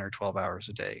for 10 or 12 hours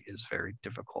a day is very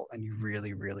difficult, and you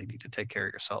really, really need to take care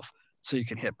of yourself so you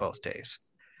can hit both days.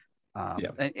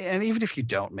 And even if you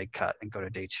don't make cut and go to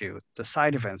day 2, the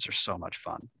side events are so much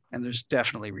fun, and there's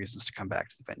definitely reasons to come back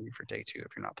to the venue for day 2 if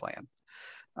you're not playing.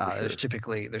 There's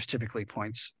typically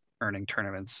points earning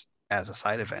tournaments as a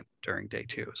side event during day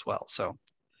 2 as well. So,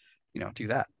 do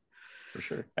that. For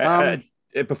sure.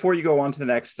 Before you go on to the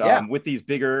next, with these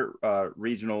bigger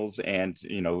regionals and,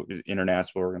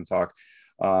 international, we're going to talk.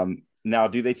 Now,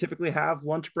 do they typically have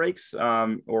lunch breaks,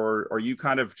 or are you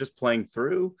kind of just playing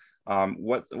through?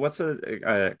 What's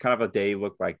a kind of a day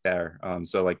look like there?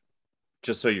 So like,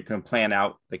 just so you can plan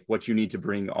out like what you need to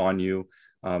bring on you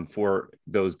for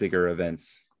those bigger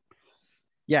events.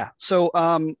 Yeah. So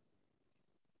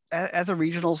at the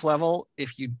regionals level,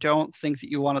 if you don't think that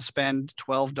you want to spend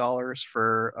 $12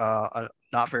 for a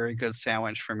not very good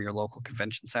sandwich from your local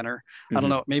convention center, I don't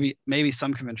know, maybe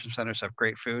some convention centers have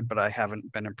great food, but I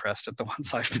haven't been impressed at the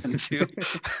ones I've been to.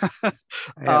 I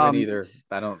haven't either.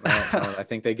 I don't know. I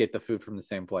think they get the food from the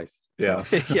same place. Yeah.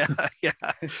 So.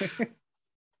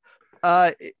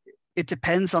 Yeah. It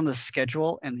depends on the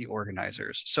schedule and the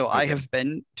organizers. So I have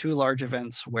been to large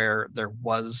events where there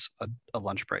was a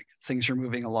lunch break. Things are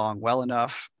moving along well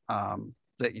enough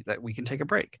that we can take a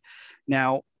break.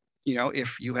 Now,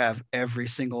 if you have every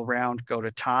single round go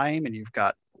to time and you've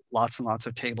got lots and lots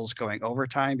of tables going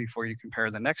overtime before you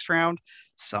compare the next round,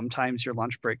 sometimes your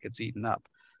lunch break gets eaten up.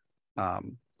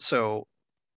 So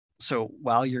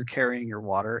while you're carrying your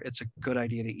water, it's a good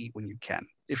idea to eat when you can.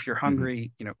 If you're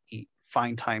hungry, eat.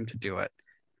 Find time to do it.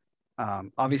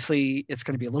 Obviously, it's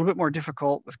going to be a little bit more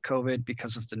difficult with COVID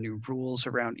because of the new rules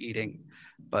around eating,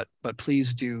 but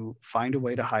please do find a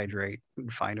way to hydrate and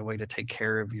find a way to take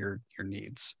care of your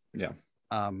needs. Yeah.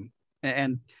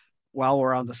 And while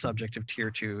we're on the subject of tier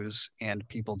 2s and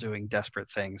people doing desperate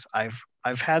things,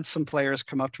 I've had some players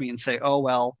come up to me and say, "Oh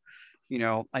well,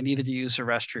 I needed to use the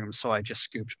restroom, so I just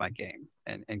scooped my game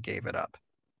and gave it up."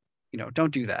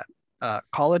 Don't do that.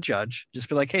 Call a judge. Just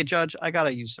be like, "Hey, judge, I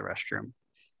gotta use the restroom,"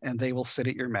 and they will sit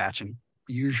at your match and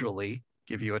usually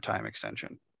give you a time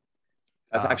extension.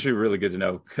 That's actually really good to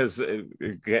know because,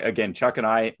 again, Chuck and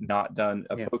I not done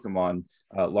a Pokemon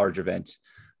large event,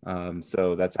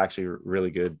 so that's actually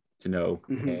really good to know,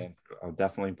 and I'll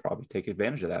definitely probably take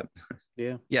advantage of that.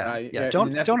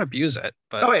 Don't abuse it,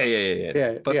 but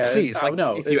please,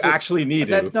 no, if you actually need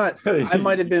that's to. Not. I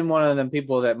might have been one of them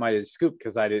people that might have scooped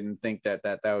because I didn't think that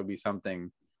would be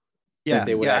something. That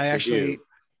they would actually do.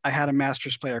 I had a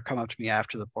Masters player come up to me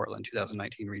after the Portland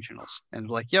 2019 regionals and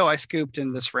like, "Yo, I scooped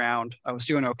in this round. I was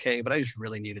doing okay, but I just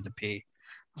really needed to pee."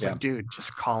 I was like, "Dude,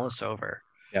 just call us over."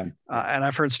 Yeah. And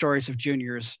I've heard stories of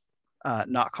juniors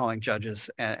not calling judges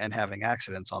and having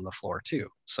accidents on the floor too.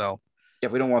 So yeah,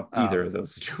 we don't want either of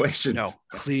those situations. No,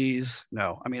 please,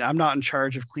 no. I mean, I'm not in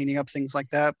charge of cleaning up things like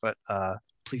that, but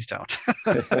please don't.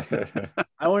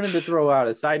 I wanted to throw out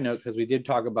a side note because we did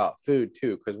talk about food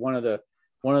too, because one of the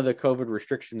COVID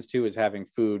restrictions too is having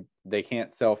food. They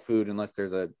can't sell food unless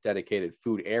there's a dedicated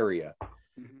food area.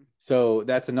 So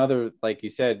that's another, like you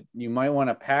said, you might want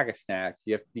to pack a snack.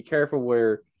 You have to be careful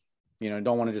where,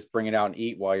 don't want to just bring it out and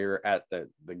eat while you're at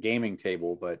the gaming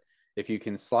table. But if you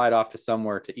can slide off to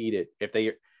somewhere to eat it,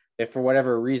 if for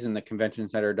whatever reason the convention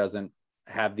center doesn't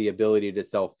have the ability to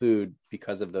sell food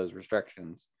because of those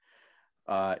restrictions,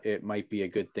 it might be a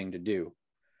good thing to do.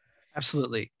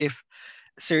 Absolutely.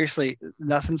 Seriously,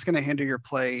 nothing's going to hinder your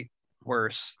play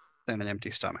worse than an empty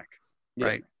stomach,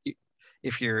 right?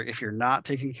 If you're not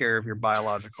taking care of your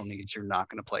biological needs, you're not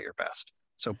going to play your best.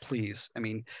 So please, I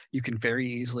mean, you can very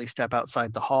easily step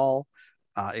outside the hall.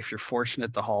 If you're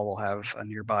fortunate, the hall will have a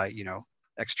nearby,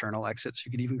 external exits.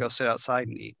 You can even go sit outside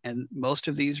and eat. And most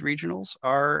of these regionals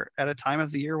are at a time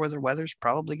of the year where the weather's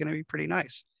probably going to be pretty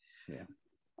nice. Yeah.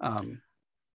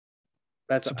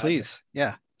 So please,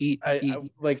 eat.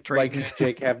 Like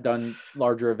Jake have done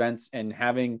larger events and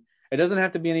having, it doesn't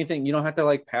have to be anything. You don't have to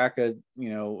like pack a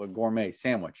gourmet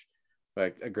sandwich,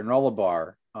 like a granola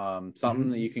bar, something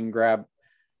that you can grab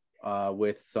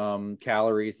with some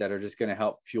calories that are just going to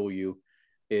help fuel you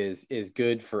is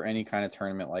good for any kind of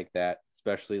tournament like that,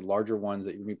 especially larger ones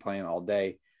that you're going to be playing all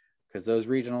day, because those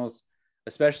regionals,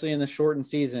 especially in the shortened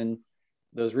season,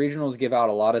 those regionals give out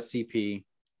a lot of CP.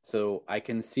 So I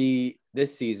can see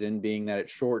this season being that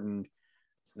it's shortened,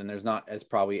 then there's not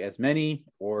probably as many,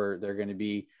 or they're going to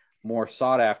be more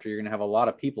sought after. You're going to have a lot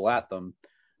of people at them.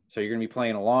 So you're going to be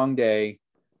playing a long day,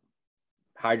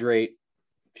 hydrate,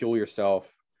 fuel yourself,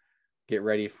 get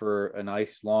ready for a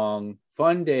nice, long,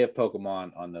 fun day of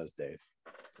Pokemon on those days.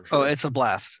 For sure. Oh, it's a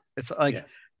blast. It's like,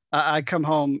 I come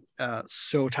home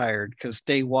so tired because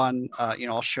day one,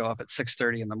 I'll show up at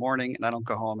 6:30 in the morning and I don't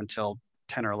go home until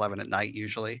 10 or 11 at night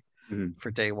usually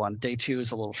for day one. Day two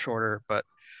is a little shorter, but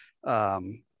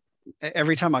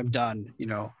every time I'm done,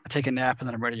 I take a nap and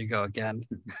then I'm ready to go again.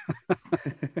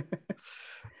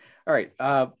 All right.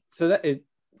 So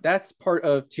that's part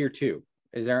of tier 2.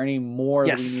 Is there any more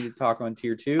that we need to talk on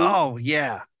tier 2? Oh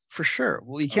yeah, for sure.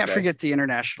 Well, you can't forget the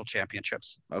international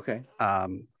championships. Okay.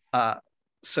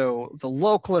 So the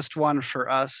localist one for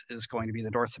us is going to be the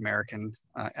North American.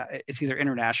 It's either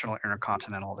international or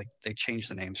intercontinental. They change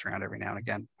the names around every now and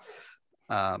again.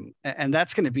 And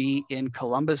that's going to be in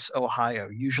Columbus, Ohio,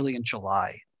 usually in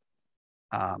July.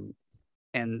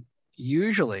 And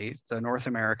usually the North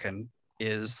American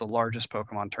is the largest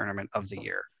Pokemon tournament of the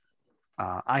year.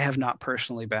 I have not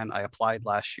personally been. I applied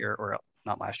last year, or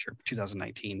not last year,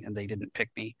 2019, and they didn't pick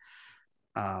me.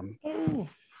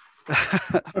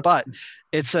 But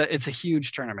it's a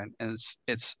huge tournament, and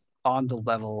it's on the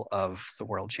level of the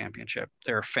World Championship.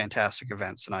 They're fantastic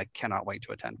events, and I cannot wait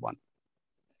to attend one.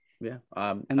 Yeah.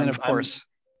 And then, of course,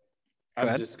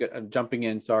 I'm jumping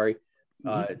in. Sorry.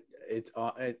 It's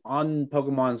on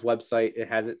Pokemon's website. It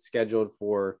has it scheduled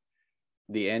for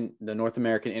the North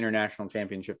American International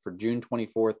Championship for June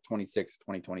 24th, 26th,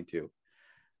 2022.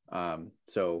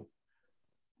 So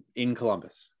in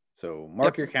Columbus. So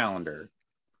mark your calendar.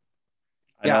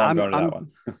 I'm going to that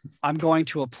one. I'm going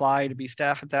to apply to be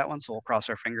staff at that one, so we'll cross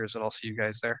our fingers that I'll see you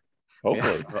guys there.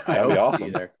 Hopefully. Yeah. That'd be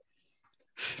awesome. There.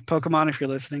 Pokemon, if you're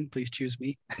listening, please choose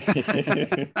me.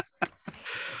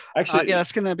 Actually, yeah,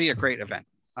 it's going to be a great event.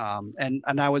 And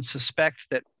I would suspect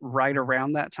that right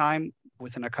around that time,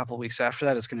 within a couple of weeks after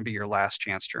that, is going to be your last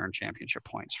chance to earn championship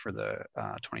points for the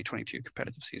 2022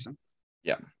 competitive season.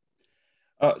 Yeah.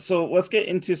 So let's get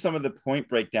into some of the point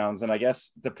breakdowns. And I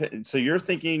guess so you're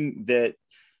thinking that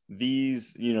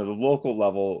these, the local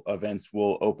level events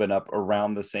will open up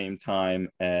around the same time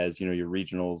as, your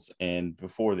regionals and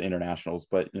before the internationals,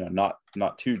 but, not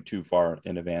too far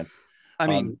in advance. I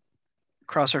mean,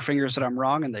 cross our fingers that I'm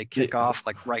wrong and they kick off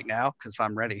like right now, because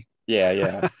I'm ready.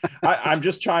 Yeah. I'm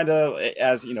just trying to,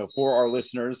 as for our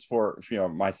listeners, for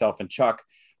myself and Chuck,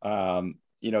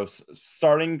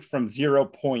 starting from 0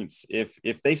 points,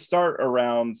 if they start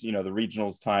around the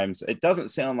regionals times, it doesn't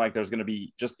sound like there's going to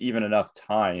be just even enough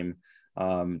time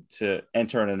to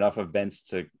enter in enough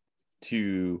events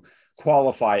to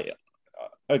qualify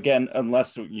again,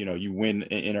 unless you win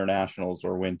internationals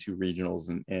or win 2 regionals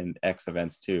and X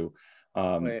events too.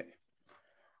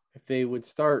 If they would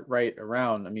start right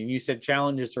around, you said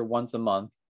challenges are once a month.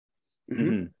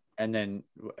 Mm-hmm. And then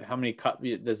how many cups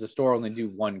does the store only do?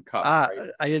 1 cup?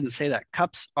 Right? I didn't say that.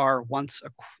 Cups are once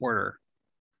a quarter.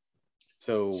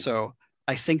 So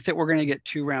I think that we're going to get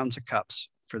 2 rounds of cups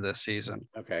for this season.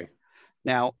 Okay.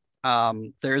 Now,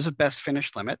 there is a best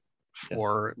finish limit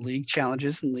for league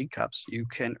challenges and league cups. You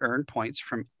can earn points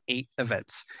from 8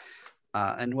 events.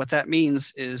 And what that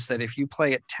means is that if you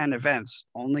play at 10 events,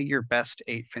 only your best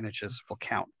 8 finishes will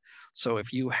count. So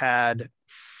if you had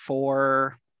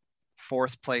 4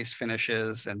 fourth place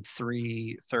finishes and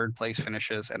 3 third place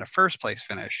finishes and a first place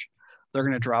finish, they're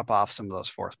going to drop off some of those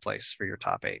fourth place for your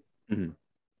top 8.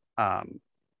 Mm-hmm.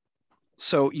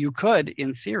 So you could,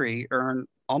 in theory, earn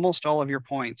almost all of your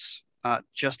points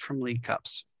just from league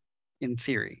cups. In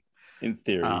theory.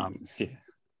 Yeah.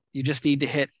 You just need to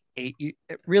hit 8.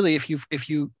 Really, if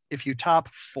you top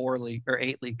 4 league or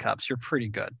 8 league cups, you're pretty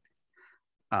good.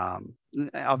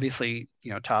 Obviously,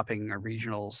 topping a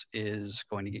regionals is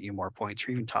going to get you more points,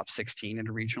 or even top 16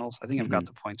 into regionals. I think I've got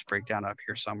the points breakdown up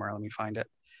here somewhere. Let me find it.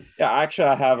 Yeah, actually,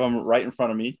 I have them right in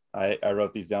front of me. I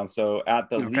wrote these down. So at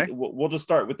the league, we'll just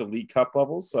start with the league cup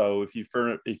levels. So if you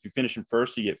finish in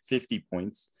first, you get 50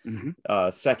 points. Mm-hmm.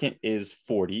 Second is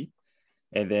 40,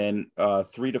 and then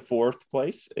 3 to 4th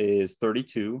place is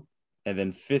 32, and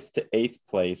then 5th to 8th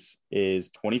place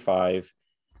is 25.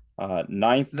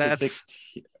 9th to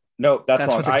 16. No, that's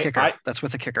wrong. With the kicker. That's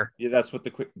with the kicker. Yeah, that's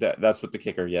with the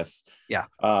kicker. Yes. Yeah.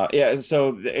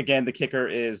 So again, the kicker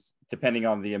is depending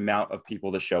on the amount of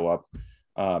people that show up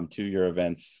to your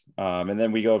events, and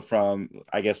then we'll go from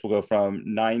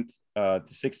 9th to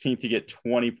 16th, you get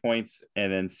 20 points,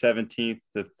 and then 17th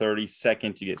to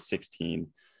 32nd, you get 16.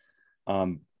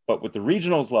 But with the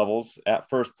regionals levels, at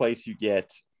first place you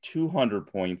get 200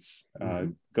 points.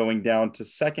 Going down to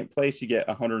second place, you get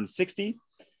 160.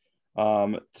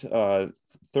 Third to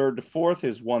 4th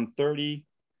is 130.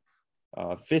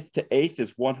 5th to 8th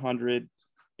is 100.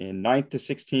 And 9th to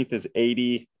 16th is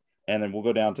 80. And then we'll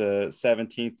go down to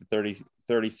 17th to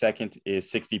 32nd is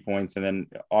 60 points. And then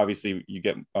obviously you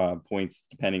get points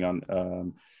depending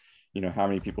on how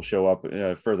many people show up.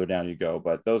 Further down you go.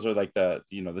 But those are like the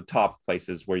top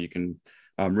places where you can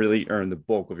really earn the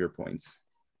bulk of your points.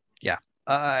 Yeah.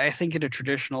 I think in a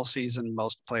traditional season,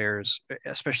 most players,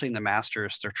 especially in the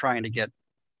Masters, they're trying to get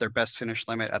their best finish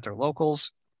limit at their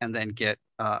locals and then get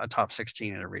a top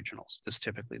 16 in a regionals. Is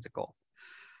typically the goal.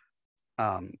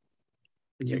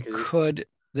 You could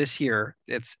this year,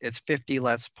 it's 50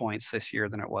 less points this year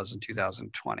than it was in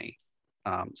 2020.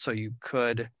 So you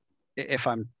could, if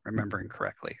I'm remembering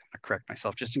correctly, I'm gonna correct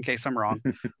myself just in case I'm wrong.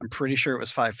 I'm pretty sure it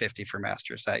was 550 for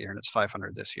Masters that year, and it's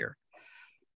 500 this year.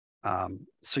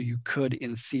 So you could,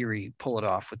 in theory, pull it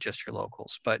off with just your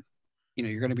locals, but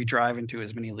you're going to be driving to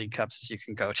as many league cups as you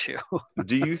can go to.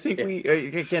 Do you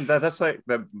think that's like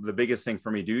the biggest thing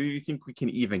for me? Do you think we can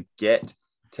even get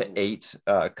to 8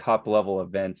 cup level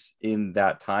events in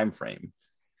that time frame.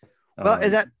 Well,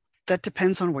 that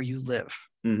depends on where you live,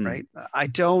 right? I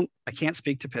can't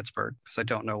speak to Pittsburgh because I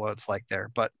don't know what it's like there.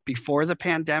 But before the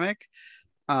pandemic,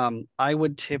 I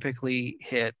would typically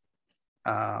hit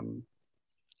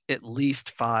at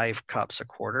least 5 cups a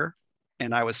quarter,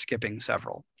 and I was skipping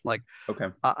several. Like, Okay.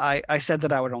 I said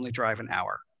that I would only drive an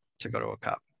hour to go to a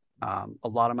cup. A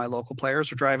lot of my local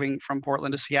players are driving from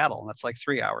Portland to Seattle, and that's like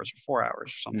 3 hours or 4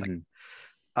 hours or something.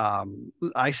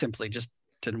 I simply just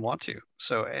didn't want to.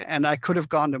 So, and I could have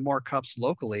gone to more cups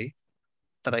locally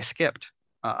that I skipped.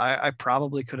 I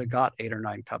probably could have got 8 or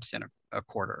 9 cups in a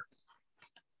quarter.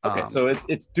 Okay, so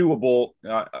it's doable.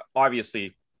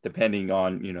 Obviously, depending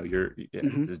on your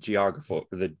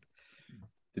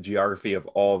the geography of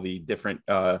all the different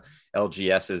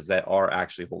LGSs that are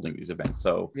actually holding these events.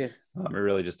 So it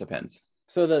really just depends.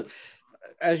 So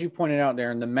as you pointed out,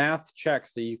 Darren, the math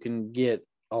checks that you can get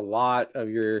a lot of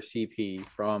your CP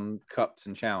from cups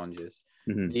and challenges.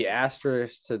 The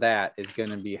asterisk to that is going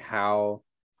to be how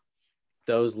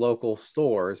those local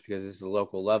stores, because this is a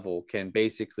local level, can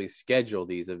basically schedule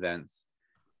these events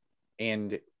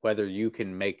and whether you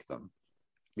can make them,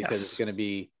 because it's going to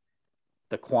be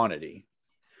the quantity.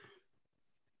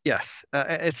 Yes,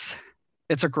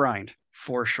 it's a grind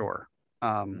for sure.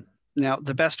 Now,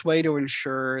 the best way to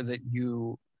ensure that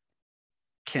you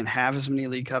can have as many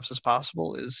league cups as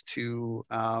possible is to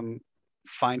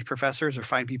find professors or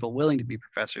find people willing to be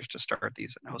professors to start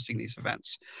these and hosting these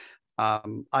events.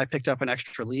 I picked up an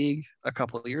extra league a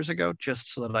couple of years ago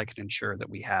just so that I can ensure that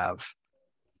we have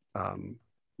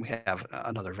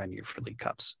another venue for league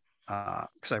cups,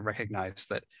 because I recognize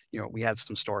that we had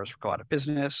some stores go out of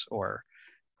business, or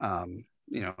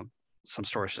some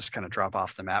stores just kind of drop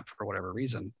off the map for whatever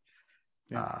reason.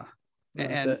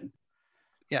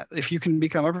 If you can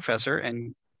become a professor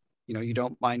and you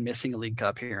don't mind missing a league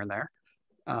cup here and there,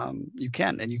 you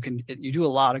can, and you do a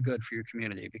lot of good for your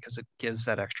community, because it gives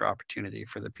that extra opportunity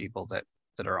for the people that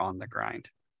are on the grind.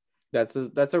 That's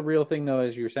a real thing, though,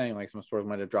 as you're saying. Like, some stores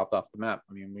might have dropped off the map.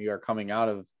 I mean, we are coming out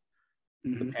of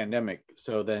the pandemic,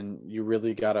 so then you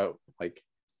really gotta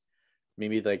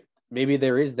maybe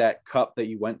there is that cup that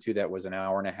you went to that was an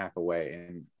hour and a half away,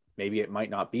 and maybe it might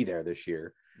not be there this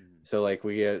year. So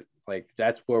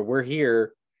that's where we're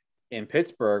here in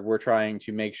Pittsburgh. We're trying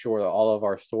to make sure that all of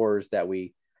our stores that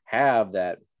we have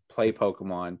that play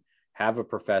Pokemon have a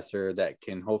professor that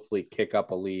can hopefully kick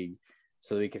up a league,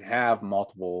 so we can have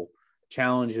multiple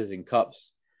challenges and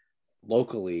cups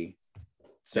locally.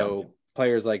 So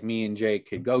players like me and Jake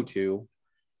could go to.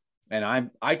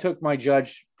 And I took my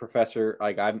judge professor,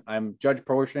 like I'm judge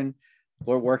portion.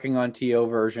 We're working on TO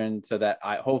version, so that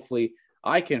I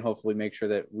can hopefully make sure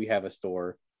that we have a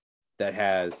store that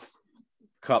has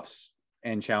cups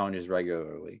and challenges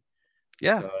regularly.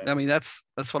 Yeah, so, I mean that's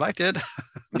what I did.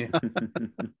 You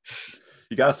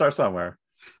got to start somewhere.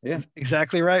 Yeah,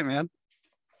 exactly right, man.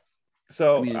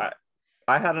 So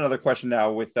I had another question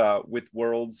now with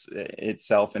Worlds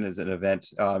itself and as an event.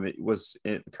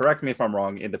 Correct me if I'm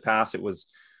wrong. In the past, it was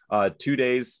 2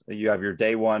 days. You have your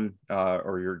day one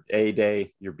or your A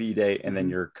day, your B day, and then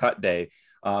your cut day.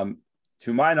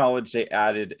 To my knowledge, they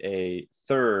added a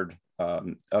third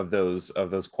of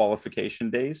those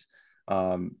qualification days.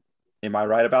 Am I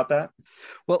right about that?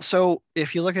 Well, so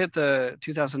if you look at the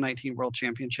 2019 World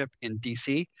Championship in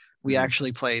DC, we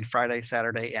actually played Friday,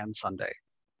 Saturday, and Sunday.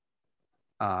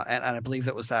 And I believe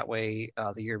that was that way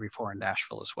the year before in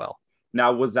Nashville as well.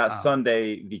 Now, was that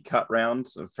Sunday the cut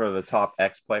rounds for the top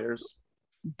X players?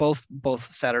 Both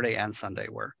Saturday and Sunday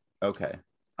were. Okay.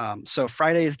 So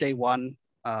Friday is day one.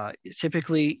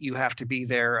 Typically, you have to be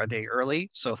there a day early.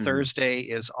 So Thursday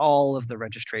is all of the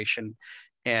registration.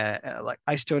 And like,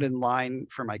 I stood in line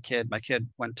for my kid. My kid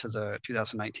went to the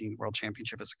 2019 World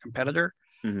Championship as a competitor.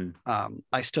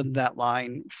 I stood in that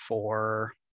line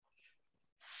for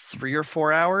 3 or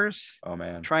 4 hours. Oh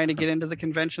man! Trying to get into the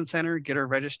convention center, get her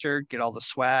registered, get all the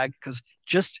swag, because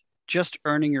just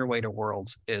earning your way to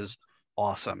Worlds is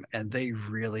awesome, and they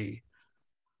really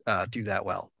do that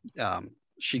well.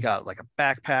 She got like a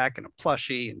backpack and a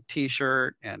plushie and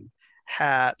T-shirt and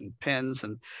hat and pins,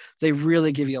 and they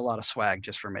really give you a lot of swag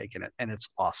just for making it, and it's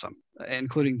awesome,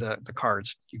 including the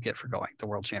cards you get for going, the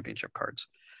World Championship cards.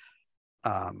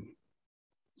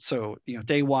 So,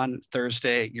 day one,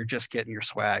 Thursday, you're just getting your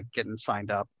swag, getting signed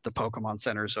up. The Pokemon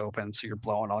Center is open, so you're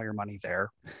blowing all your money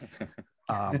there.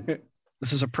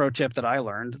 This is a pro tip that I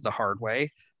learned the hard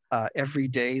way. Every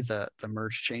day, the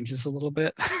merch changes a little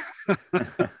bit.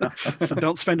 So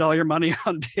don't spend all your money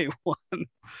on day one.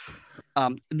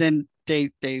 Then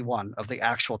day one of the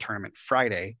actual tournament,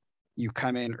 Friday, You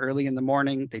come in early in the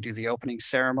morning, they do the opening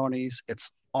ceremonies. It's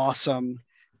awesome.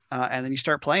 And then you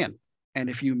start playing. And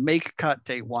if you make cut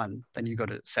day one, then you go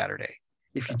to Saturday.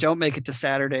 If you don't make it to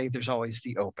Saturday, there's always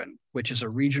the Open, which is a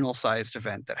regional sized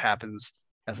event that happens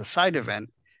as a side event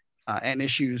and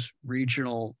issues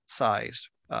regional sized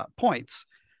points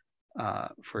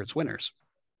for its winners.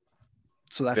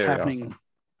 So that's Very happening.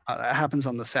 awesome. That happens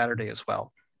on the Saturday as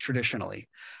well, traditionally.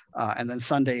 And then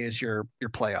Sunday is your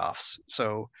playoffs.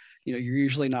 So, you're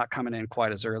usually not coming in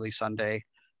quite as early Sunday.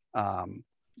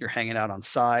 You're hanging out on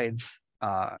sides.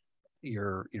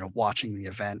 You're watching the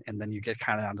event, and then you get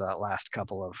kind of down to that last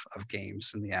couple of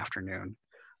games in the afternoon.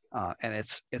 And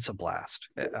it's a blast.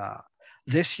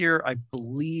 This year, I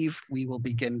believe we will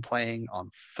begin playing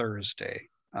on Thursday,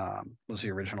 was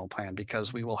the original plan,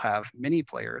 because we will have mini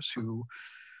players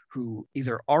who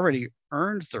either already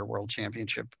earned their world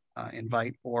championship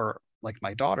invite, or like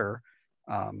my daughter,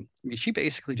 she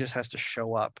basically just has to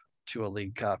show up to a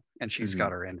League Cup and she's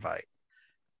got her invite.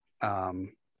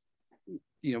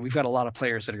 We've got a lot of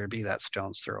players that are going to be that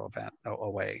stone's throw event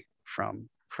away from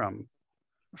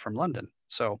London.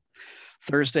 So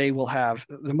Thursday will have,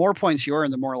 the more points you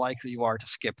earn, the more likely you are to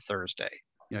skip Thursday.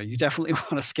 You definitely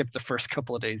want to skip the first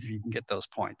couple of days if you can get those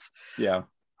points. Yeah.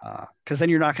 Because then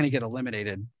you're not going to get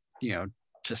eliminated,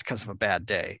 just because of a bad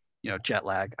day. Jet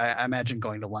lag. I imagine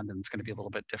going to London is going to be a little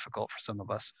bit difficult for some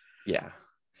of us. Yeah.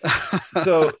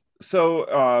 So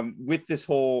with this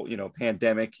whole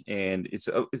pandemic, and it's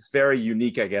very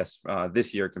unique, I guess,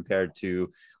 this year compared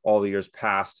to all the years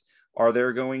past. Are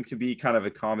there going to be kind of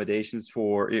accommodations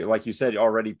for, like you said,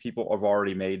 already people have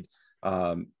already made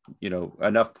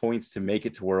enough points to make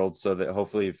it to Worlds, so that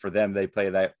hopefully for them they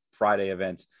play that Friday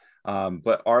event.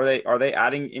 But are they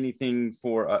adding anything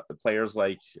for players,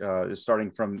 like starting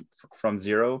from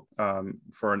zero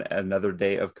for another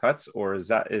day of cuts, or is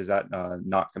that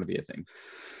not going to be a thing?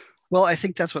 Well, I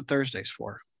think that's what Thursday's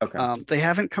for. Okay. They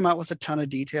haven't come out with a ton of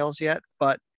details yet,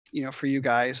 but for you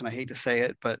guys, and I hate to say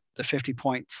it, but the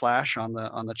 50-point slash on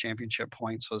the championship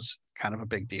points was kind of a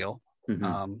big deal.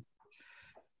 Mm-hmm.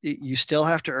 You still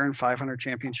have to earn 500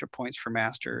 championship points for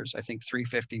masters. I think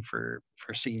 350 for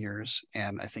seniors,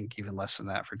 and I think even less than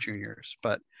that for juniors.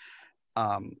 But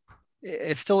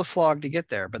it's still a slog to get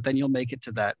there. But then you'll make it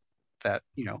to that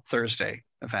Thursday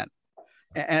event.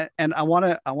 And I want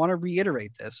to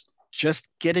reiterate this: just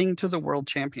getting to the World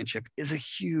Championship is a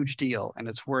huge deal, and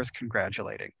it's worth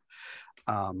congratulating.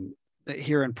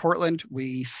 Here in Portland,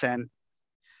 we sent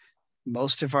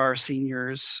most of our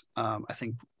seniors. I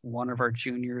think one of our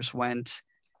juniors went,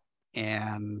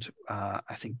 and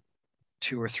I think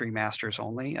 2 or 3 masters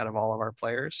only out of all of our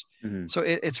players. Mm-hmm. So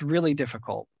it's really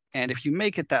difficult. And if you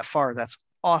make it that far, that's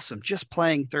awesome. Just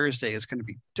playing Thursday is going to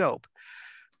be dope.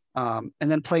 And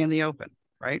then play in the Open,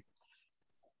 right?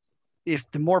 If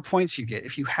the more points you get,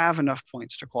 if you have enough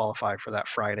points to qualify for that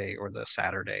Friday or the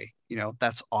Saturday,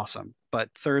 that's awesome. But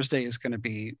Thursday is going to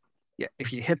be,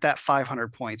 if you hit that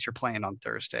 500 points, you're playing on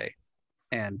Thursday,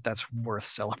 and that's worth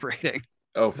celebrating.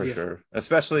 Oh, for sure.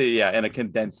 Especially, in a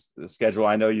condensed schedule.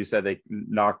 I know you said they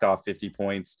knocked off 50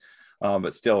 points,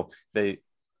 but still,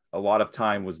 a lot of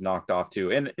time was knocked off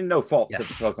too. And no fault to the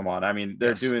Pokemon. I mean,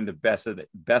 they're doing the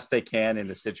best they can in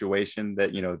the situation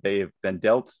that, they have been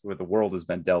dealt, where the world has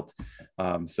been dealt.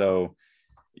 So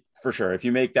for sure, if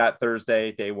you make that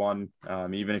Thursday, day one,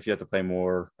 even if you have to play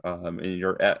more, and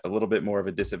you're at a little bit more of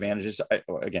a disadvantage,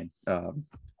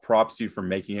 props to you for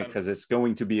making it, because it's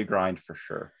going to be a grind for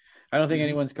sure. I don't think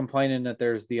anyone's complaining that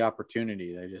there's the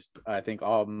opportunity. I think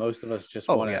most of us just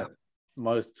want to,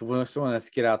 most want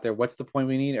to get out there. What's the point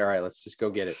we need? All right, let's just go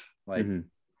get it. Like,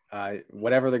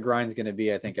 whatever the grind's going to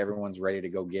be, I think everyone's ready to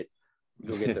go get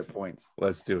their points.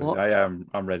 Let's do it. Well,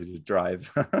 I'm ready to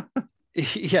drive.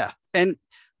 Yeah. And,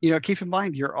 keep in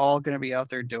mind, you're all going to be out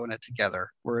there doing it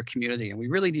together. We're a community, and we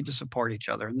really need to support each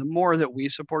other. And the more that we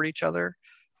support each other,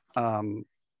 the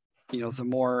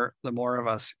more of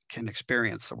us can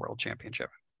experience the World Championship.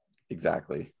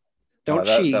 Exactly. Don't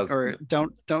cheat or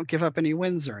don't give up any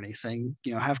wins or anything.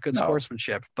 Have good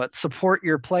sportsmanship, but support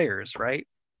your players, right?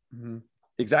 Mm-hmm.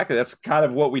 Exactly. That's kind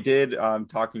of what we did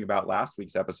talking about last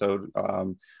week's episode,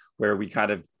 where we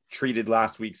kind of treated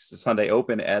last week's Sunday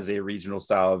Open as a regional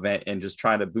style event and just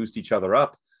trying to boost each other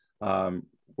up,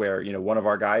 where, one of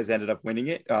our guys ended up winning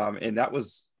it. And that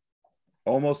was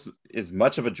almost as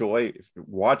much of a joy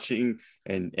watching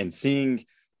and seeing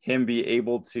him be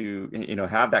able to,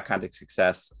 have that kind of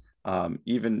success,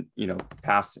 even,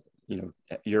 past,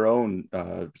 your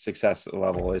own success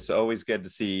level. It's always good to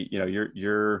see,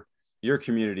 your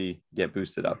community get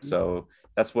boosted up. So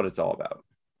that's what it's all about.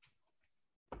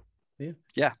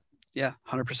 Yeah.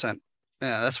 100%.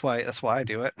 Yeah, that's why I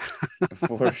do it.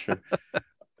 For sure.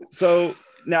 So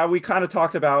now we kind of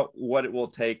talked about what it will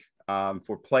take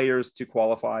for players to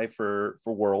qualify for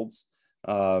Worlds.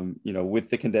 With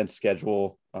the condensed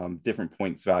schedule, different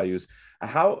points values.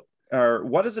 How or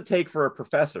what does it take for a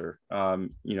professor?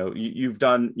 You've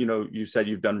done. You said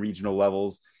you've done regional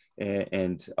levels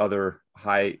and other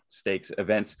high stakes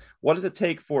events. What does it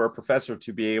take for a professor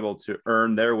to be able to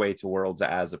earn their way to Worlds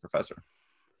as a professor?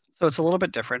 So it's a little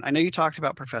bit different. I know you talked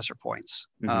about professor points.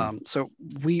 Mm-hmm. So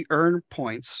we earn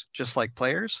points just like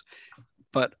players,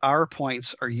 but our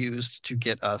points are used to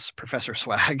get us professor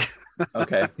swag.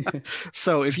 Okay.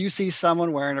 So if you see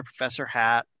someone wearing a professor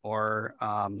hat or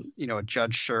a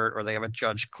judge shirt, or they have a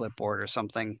judge clipboard or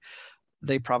something,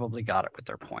 they probably got it with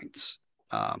their points.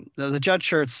 The judge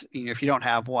shirts, if you don't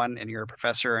have one and you're a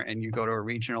professor and you go to a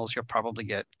regionals, you'll probably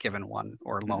get given one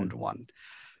or loaned Mm-hmm. one.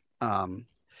 Um,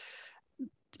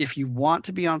 if you want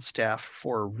to be on staff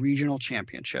for a regional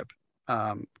championship,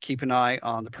 keep an eye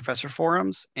on the professor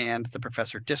forums and the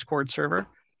professor Discord server,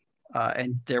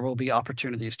 and there will be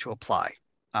opportunities to apply.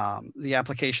 The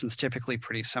application is typically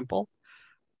pretty simple.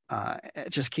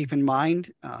 Just keep in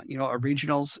mind, a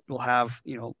regionals will have,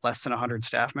 less than 100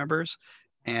 staff members,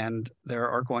 and there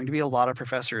are going to be a lot of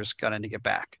professors gunning to get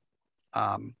back.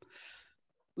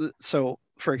 So,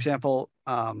 for example,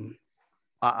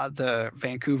 the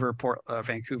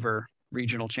Vancouver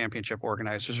Regional Championship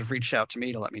organizers have reached out to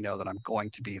me to let me know that I'm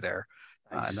going to be there,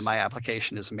 and then my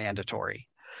application is mandatory,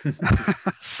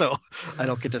 so I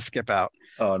don't get to skip out.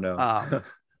 Oh no.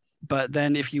 But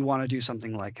then, if you want to do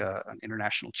something like an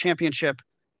international championship,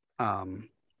 um,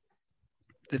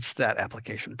 it's that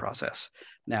application process.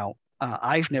 Now,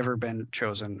 I've never been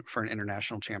chosen for an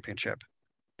international championship,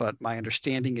 but my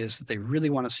understanding is that they really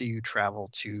want to see you travel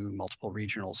to multiple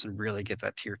regionals and really get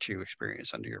that tier 2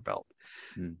 experience under your belt,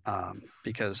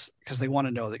 because they want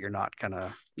to know that you're not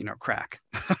gonna crack.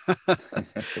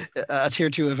 A tier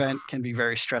 2 event can be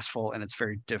very stressful, and it's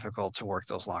very difficult to work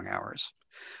those long hours.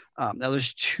 Now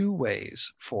there's two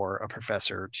ways for a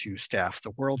professor to staff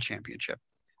the world championship.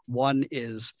 One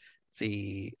is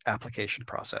the application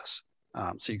process.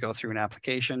 So you go through an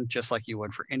application just like you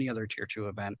would for any other tier 2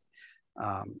 event,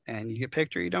 and you get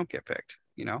picked or you don't get picked.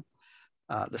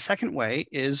 The second way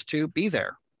is to be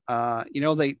there.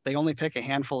 They only pick a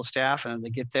handful of staff, and they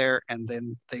get there, and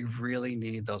then they really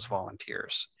need those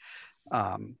volunteers.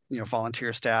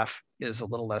 Volunteer staff is a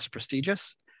little less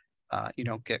prestigious. You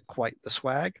don't get quite the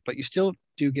swag, but you still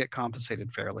do get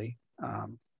compensated fairly.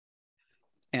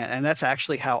 And that's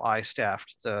actually how I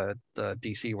staffed the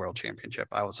DC World Championship.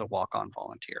 I was a walk-on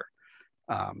volunteer.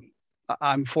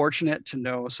 I'm fortunate to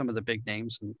know some of the big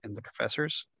names in the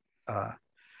professors.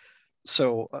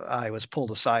 So I was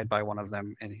pulled aside by one of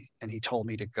them, and he told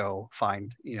me to go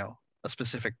find a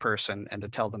specific person and to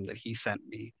tell them that he sent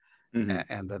me,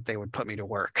 and that they would put me to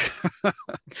work.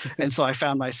 And so I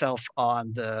found myself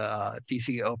on the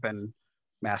DC Open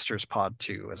Masters Pod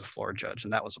 2 as a floor judge,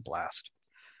 and that was a blast.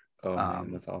 Oh man,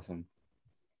 that's awesome.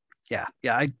 Yeah.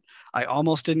 I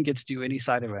almost didn't get to do any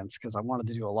side events because I wanted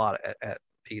to do a lot at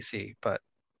DC, but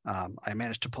I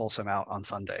managed to pull some out on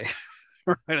Sunday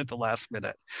right at the last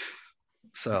minute.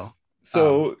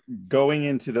 So going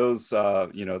into those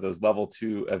those level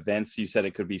 2 events, you said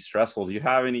it could be stressful. Do you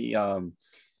have any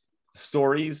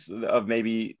stories of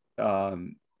maybe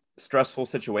stressful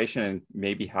situation and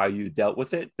maybe how you dealt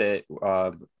with it that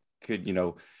could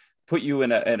put you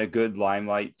in a good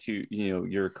limelight to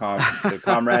your the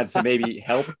comrades to maybe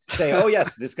help say, oh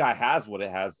yes, this guy has what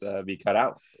it has to be cut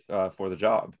out for the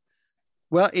job?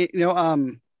 Well,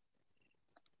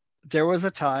 there was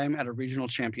a time at a regional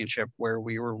championship where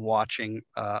we were watching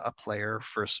a player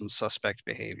for some suspect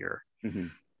behavior.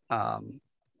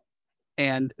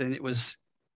 And it was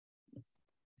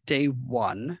day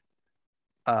 1,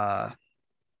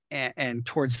 and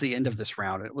towards the end of this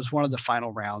round, it was one of the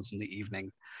final rounds in the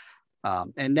evening.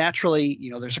 And naturally,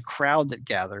 there's a crowd that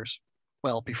gathers.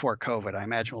 Well, before COVID, I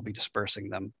imagine we'll be dispersing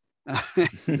them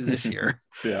this year.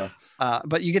 Yeah.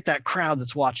 But you get that crowd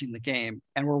that's watching the game,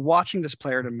 and we're watching this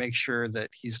player to make sure that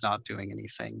he's not doing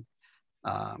anything,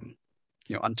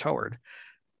 untoward.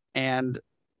 And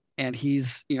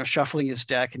he's, shuffling his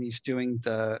deck, and he's doing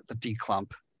the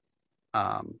declump.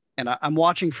 And I'm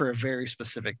watching for a very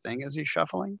specific thing as he's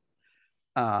shuffling.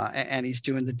 And he's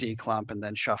doing the declump and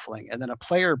then shuffling. And then a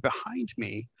player behind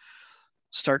me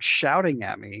starts shouting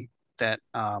at me that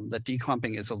that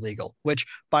declumping is illegal, which,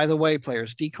 by the way,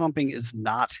 players, declumping is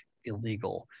not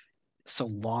illegal so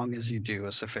long as you do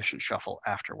a sufficient shuffle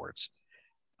afterwards.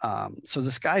 So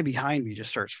this guy behind me just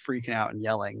starts freaking out and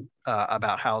yelling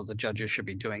about how the judges should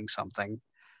be doing something.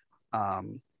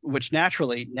 which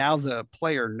naturally now the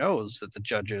player knows that the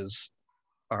judges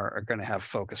are going to have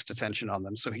focused attention on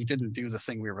them. So he didn't do the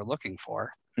thing we were looking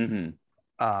for. Mm-hmm.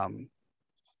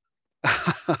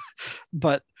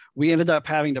 But we ended up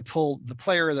having to pull the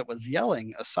player that was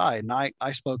yelling aside, and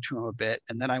I spoke to him a bit,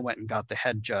 and then I went and got the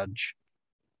head judge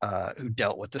who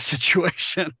dealt with the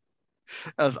situation,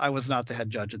 as I was not the head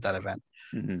judge at that event.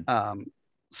 Mm-hmm.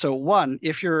 So one,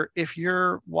 if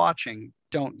you're watching,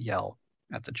 don't yell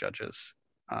at the judges.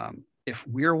 If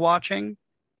we're watching,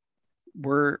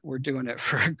 we're doing it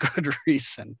for a good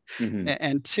reason. Mm-hmm.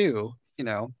 And two,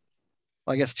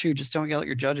 I guess two, just don't yell at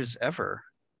your judges ever.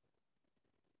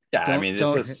 Yeah, I mean,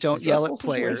 this is don't yell at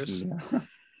situation. players.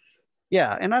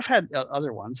 Yeah, and I've had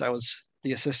other ones. I was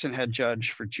the assistant head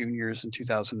judge for juniors in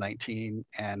 2019,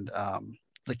 and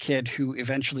the kid who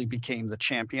eventually became the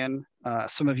champion.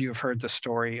 Some of you have heard the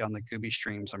story on the Gooby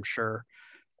streams, I'm sure.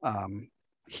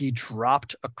 He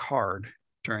dropped a card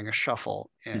during a shuffle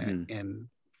in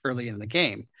early in the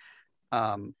game,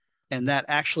 and that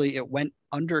actually it went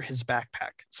under his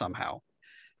backpack somehow,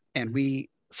 and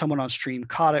someone on stream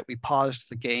caught it. We paused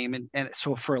the game, and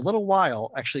so for a little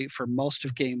while, actually for most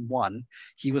of game one,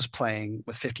 he was playing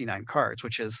with 59 cards,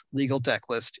 which is legal deck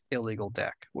list, illegal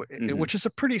deck, which is a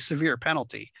pretty severe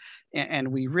penalty,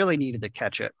 and we really needed to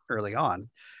catch it early on.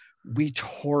 We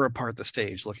tore apart the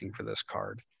stage looking for this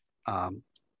card.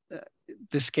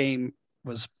 This game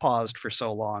was paused for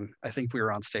so long. I think we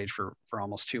were on stage for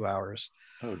almost 2 hours.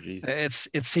 Oh, geez.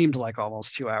 It seemed like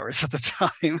almost 2 hours at the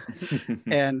time.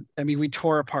 And I mean, we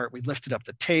tore apart, we lifted up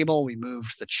the table, we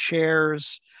moved the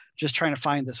chairs, just trying to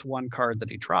find this one card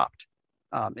that he dropped.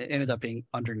 It ended up being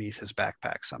underneath his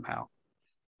backpack somehow.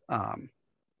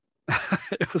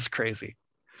 It was crazy.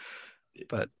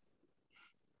 But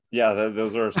yeah,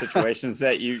 those are situations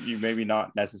that you maybe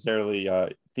not necessarily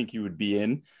think you would be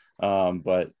in.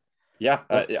 But yeah,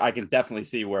 I can definitely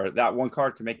see where that one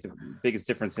card can make the biggest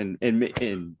difference in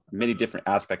many different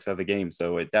aspects of the game.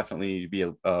 So it definitely need to be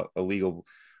a legal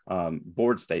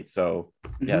board state. So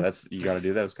yeah, you got to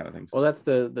do those kind of things. Well, that's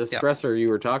the stressor you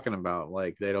were talking about.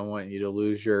 Like, they don't want you to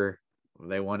lose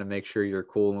they want to make sure you're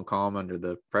cool and calm under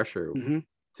the pressure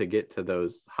to get to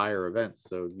those higher events.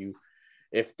 So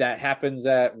if that happens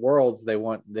at Worlds, they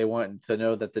want to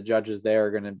know that the judges there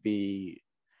are going to be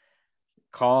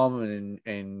calm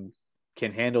and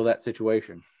can handle that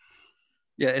situation.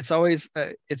 Yeah, it's always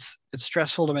it's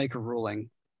stressful to make a ruling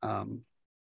at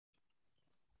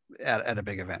a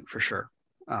big event for sure.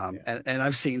 And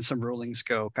I've seen some rulings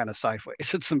go kind of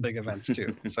sideways at some big events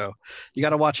too. So you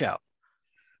got to watch out.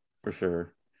 For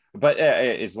sure. But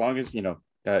as long as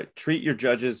treat your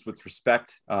judges with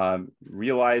respect,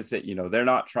 realize that they're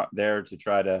not there to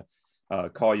try to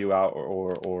call you out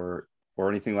or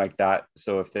anything like that.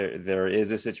 So if there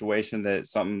is a situation that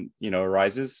something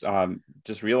arises,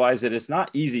 just realize that it's not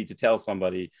easy to tell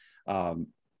somebody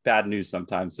bad news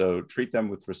sometimes. So treat them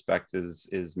with respect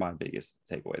is my biggest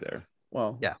takeaway there.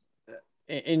 Well, yeah.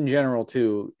 In general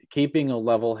too, keeping a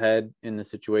level head in the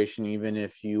situation, even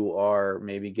if you are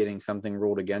maybe getting something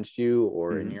ruled against you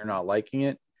and you're not liking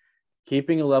it,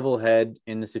 keeping a level head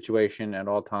in the situation at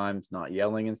all times, not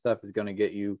yelling and stuff, is going to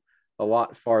get you a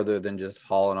lot farther than just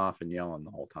hauling off and yelling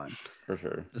the whole time. For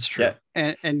sure. That's true.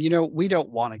 Yeah. And we don't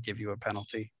want to give you a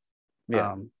penalty.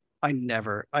 Yeah.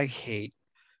 I hate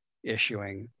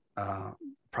issuing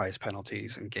prize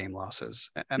penalties and game losses.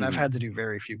 And I've had to do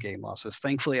very few game losses.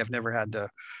 Thankfully, I've never had to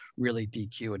really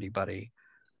DQ anybody,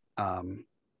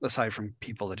 aside from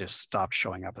people that just stopped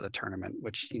showing up at the tournament,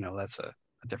 which, that's a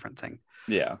different thing.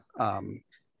 Yeah.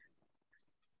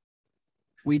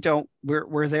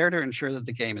 We're there to ensure that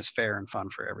the game is fair and fun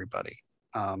for everybody.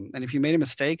 And if you made a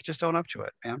mistake, just own up to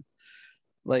it, man.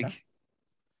 Like,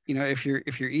 if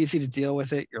you're easy to deal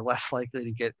with it, you're less likely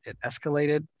to get it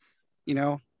escalated.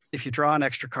 If you draw an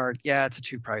extra card, yeah, it's a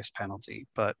 2 price penalty,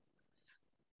 but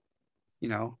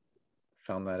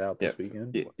found that out this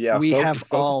weekend. Yeah, we have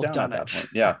all done it.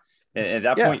 Yeah. And at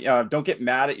that point, don't get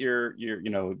mad at your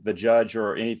the judge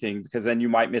or anything, because then you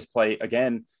might misplay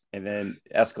again and then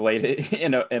escalate it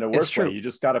in a worse way. You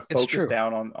just got to focus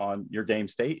down on your game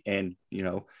state and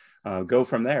go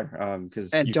from there.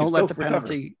 Because don't let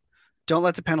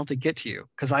the penalty get to you,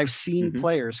 because I've seen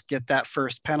players get that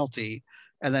first penalty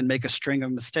and then make a string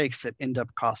of mistakes that end up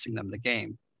costing them the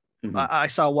game. I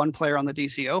saw one player on the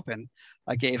DC Open.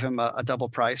 I gave him a double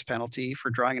price penalty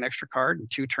for drawing an extra card, and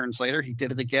 2 turns later he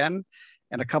did it again,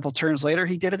 and a couple turns later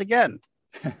he did it again.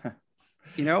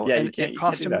 It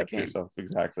cost him the game.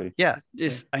 Exactly. Yeah,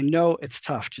 I know it's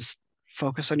tough. Just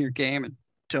focus on your game and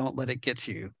don't let it get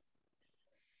to you.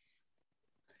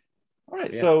 All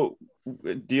right. Yeah. So,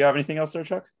 do you have anything else there,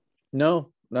 Chuck?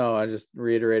 No. No, I just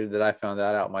reiterated that I found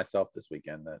that out myself this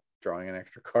weekend, that drawing an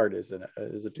extra card is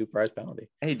a 2 prize penalty.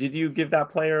 Hey, did you give that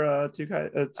player a two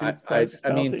prize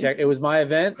I mean, penalty? it was my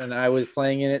event and I was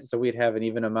playing in it, so we'd have an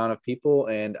even amount of people.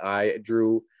 And I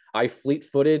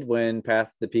fleet-footed when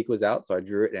Path to the Peak was out, so I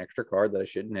drew an extra card that I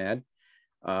shouldn't have.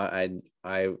 I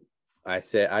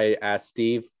asked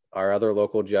Steve, our other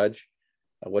local judge,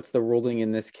 what's the ruling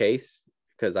in this case?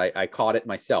 Because I caught it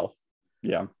myself.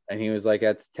 Yeah. And he was like,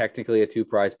 that's technically a 2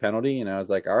 prize penalty. And I was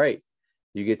like, all right,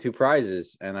 you get 2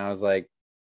 prizes. And I was like,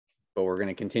 but we're going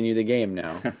to continue the game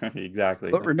now.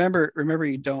 Exactly. But remember,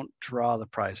 you don't draw the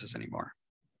prizes anymore.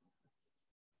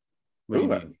 What do you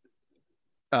mean?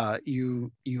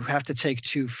 You have to take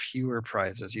 2 fewer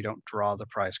prizes. You don't draw the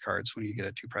prize cards when you get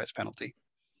a 2 prize penalty.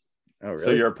 Oh, really? So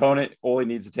your opponent only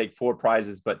needs to take 4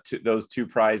 prizes, but those 2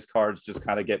 prize cards just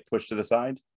kind of get pushed to the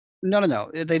side? No.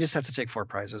 They just have to take 4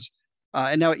 prizes.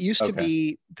 And now it used to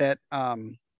be that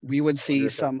we would see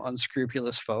some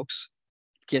unscrupulous folks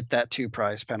get that 2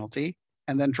 prize penalty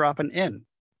and then drop an in.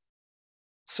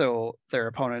 So their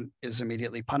opponent is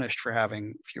immediately punished for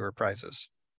having fewer prizes.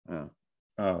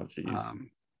 Oh, geez.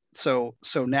 So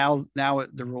now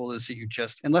the rule is that you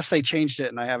just, unless they changed it,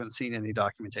 and I haven't seen any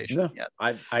documentation yet.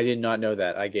 I did not know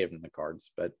that. I gave them the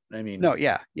cards, but I mean, no,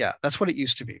 yeah, that's what it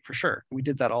used to be for sure. We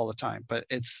did that all the time, but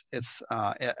it's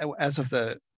as of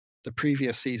the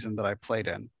previous season that I played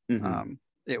in,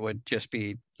 it would just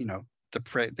be, the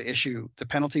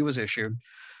penalty was issued.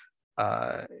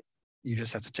 You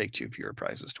just have to take 2 fewer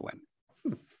prizes to win.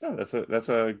 Oh, that's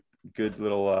a good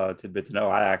little tidbit to know.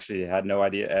 I actually had no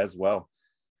idea as well.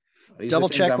 Double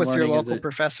check with your local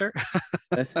professor.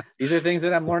 These are things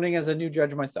that I'm learning as a new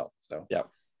judge myself. So yeah.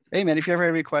 Hey man, if you ever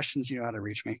have any questions, you know how to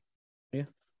reach me. Yeah,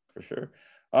 for sure.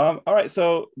 All right.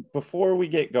 So before we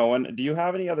get going, do you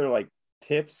have any other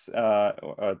tips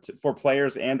for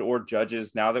players and or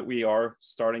judges now that we are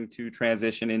starting to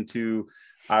transition into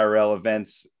IRL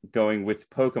events, going with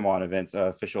Pokemon events,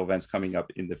 official events coming up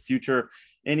in the future?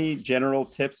 Any general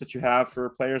tips that you have for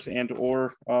players and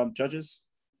or judges?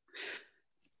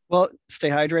 Well, stay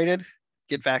hydrated,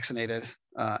 get vaccinated,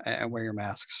 and wear your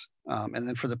masks. And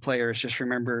then for the players, just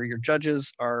remember your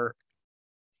judges are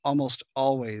almost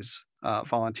always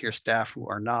volunteer staff who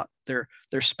are not, they're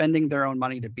spending their own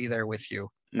money to be there with you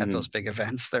at those big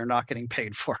events. They're not getting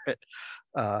paid for it.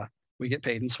 We get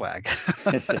paid in swag.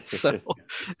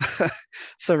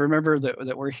 So remember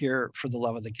that we're here for the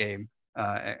love of the game,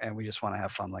 and we just want to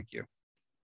have fun like you.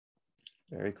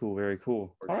 Very cool. Very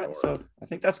cool. All right. So I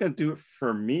think that's going to do it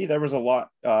for me. There was a lot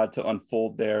to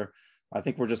unfold there. I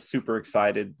think we're just super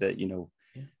excited that,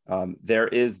 there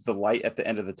is the light at the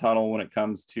end of the tunnel when it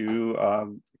comes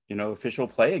to, official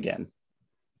play again.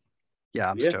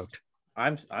 Yeah, I'm stoked.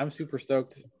 I'm super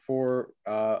stoked for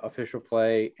official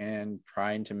play and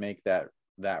trying to make that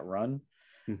run.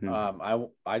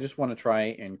 I just want to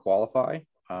try and qualify.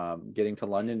 Getting to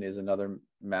London is another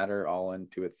matter all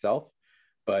into itself.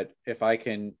 But if I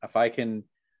can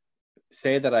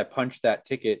say that I punched that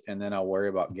ticket, and then I'll worry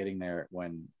about getting there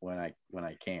when I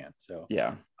can. So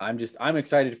yeah, I'm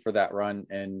excited for that run,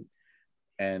 and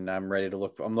I'm ready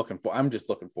to I'm just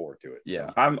looking forward to it.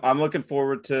 Yeah. So. I'm looking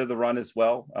forward to the run as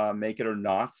well. Make it or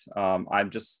not.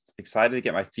 I'm just excited to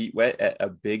get my feet wet at a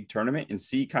big tournament and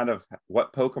see kind of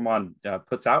what Pokemon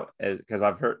puts out, because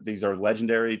I've heard these are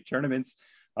legendary tournaments.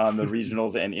 The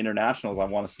regionals and internationals. I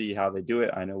want to see how they do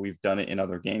it. I know we've done it in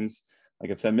other games,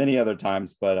 like I've said many other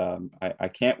times, but I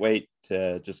can't wait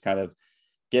to just kind of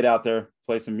get out there,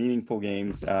 play some meaningful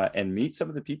games, and meet some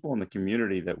of the people in the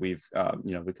community that we've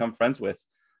become friends with.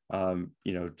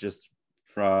 Just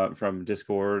from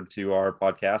Discord to our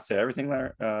podcast to everything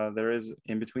there is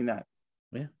in between that.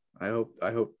 Yeah, I hope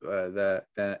that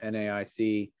the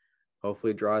NAIC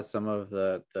hopefully draws some of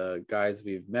the guys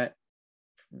we've met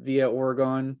via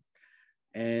Oregon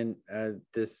and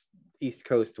this East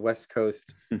Coast, West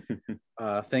Coast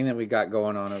thing that we got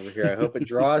going on over here. I hope it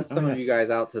draws some of you guys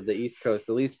out to the East Coast,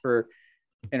 at least for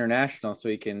international, so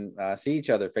we can see each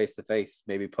other face to face,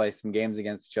 maybe play some games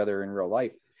against each other in real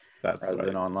life rather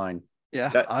than online.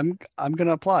 Yeah, I'm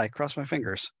gonna apply. Cross my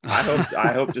fingers.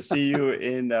 I hope to see you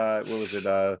in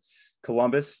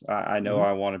Columbus. I know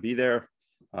I want to be there.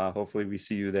 Hopefully we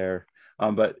see you there.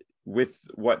 But with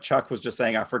what Chuck was just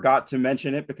saying, I forgot to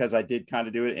mention it because I did kind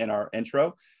of do it in our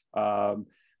intro.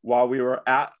 While we were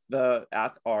at our the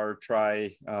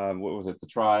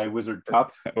Tri Wizard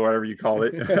Cup or whatever you call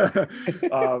it,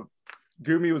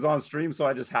 Gumi was on stream, so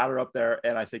I just had her up there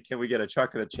and I said, can we get a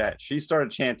Chuck in the chat? She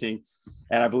started chanting,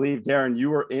 and I believe, Darren, you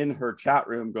were in her chat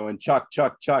room going Chuck,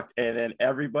 Chuck, Chuck, and then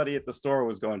everybody at the store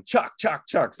was going Chuck, Chuck,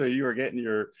 Chuck. So you were getting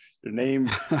your name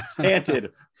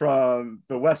chanted from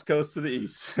the West Coast to the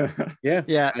East. Yeah.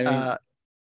 Yeah. I mean,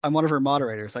 I'm one of her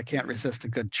moderators. I can't resist a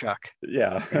good Chuck.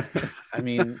 Yeah. I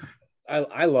mean,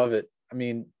 I love it. I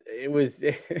mean, it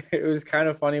was kind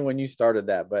of funny when you started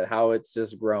that, but how it's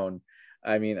just grown.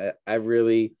 I mean, I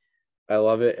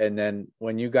love it. And then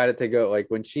when you got it to go, like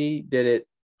when she did it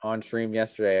on stream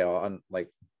yesterday, on like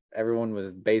everyone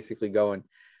was basically going.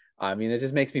 I mean, it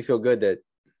just makes me feel good that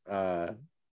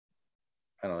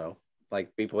I don't know,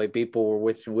 like people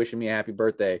were wishing me a happy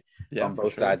birthday on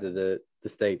both sides of the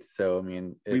states. So I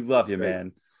mean, we love you, great.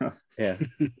 Man. Yeah,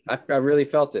 I really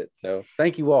felt it. So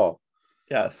thank you all.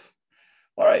 Yes.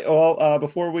 All right. Well,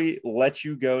 before we let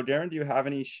you go, Darren, do you have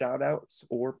any shout outs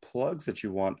or plugs that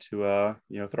you want to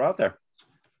throw out there?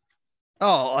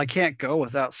 Oh, I can't go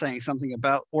without saying something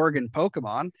about Oregon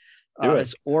Pokemon. Do it.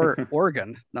 It's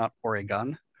Oregon, not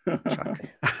Oregon. Chuck.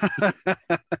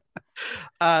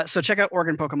 So check out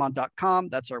OregonPokemon.com.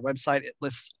 That's our website. It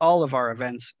lists all of our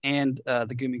events and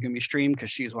the Gumi Gumi stream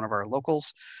because she's one of our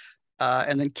locals.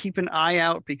 And then keep an eye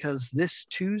out because this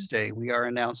Tuesday we are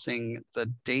announcing the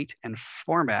date and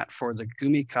format for the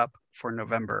Gumi Cup for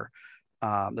November.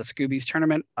 The Scoobies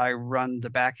tournament. I run the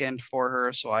back end for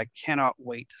her, so I cannot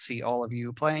wait to see all of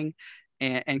you playing.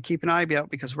 And keep an eye out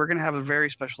because we're going to have a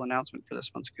very special announcement for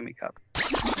this month's Gumi Cup.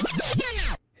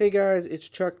 Hey guys, it's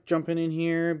Chuck jumping in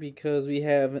here because we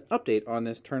have an update on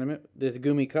this tournament, this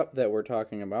Gumi Cup that we're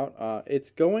talking about.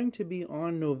 It's going to be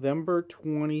on November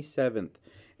 27th,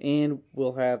 and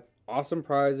we'll have awesome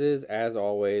prizes as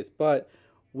always, but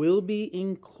we'll be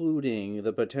including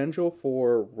the potential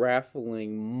for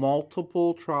raffling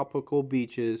multiple tropical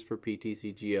beaches for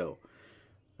PTCGO.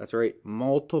 That's right,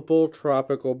 multiple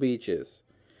tropical beaches.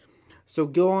 So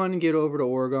go on and get over to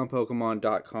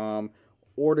OregonPokemon.com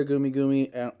or to Gumi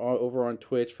Gumi over on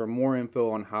Twitch for more info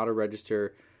on how to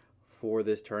register for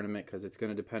this tournament because it's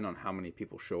going to depend on how many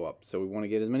people show up. So we want to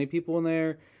get as many people in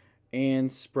there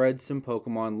and spread some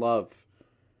Pokemon love.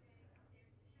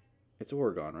 It's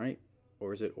Oregon, right?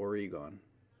 Or is it Oregon?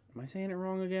 Am I saying it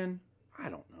wrong again? I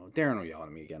don't know. Darren will yell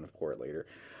at me again for it later.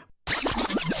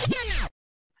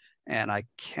 And I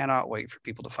cannot wait for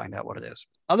people to find out what it is.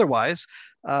 Otherwise,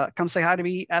 come say hi to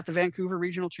me at the Vancouver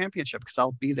Regional Championship because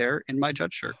I'll be there in my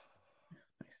judge shirt.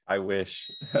 I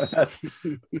wish. that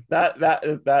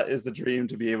is the dream,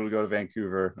 to be able to go to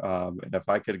Vancouver. And if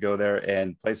I could go there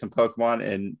and play some Pokemon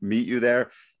and meet you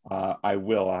there, I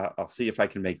will. I'll see if I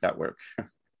can make that work.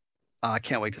 I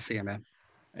can't wait to see you, man.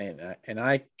 And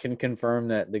I can confirm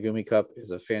that the Gumi Cup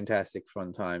is a fantastic,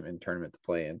 fun time and tournament to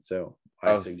play in. So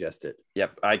I suggest it.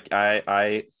 Yep,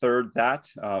 I third that.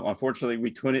 Unfortunately, we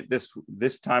couldn't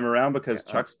this time around because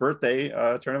Chuck's birthday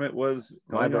tournament was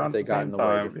my birthday got in the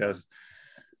way. Yes,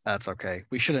 that's okay.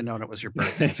 We should have known it was your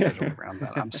birthday and scheduled around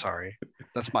that. I'm sorry.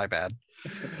 That's my bad.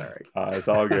 All right, it's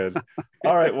all good.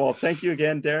 All right. Well, thank you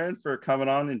again, Darren, for coming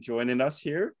on and joining us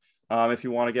here. If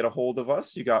you want to get a hold of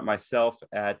us, you got myself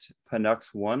at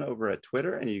Panux1 over at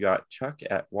Twitter, and you got Chuck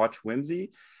at Watch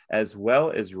Whimsy, as well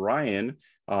as Ryan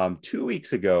 2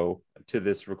 weeks ago to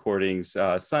this recording's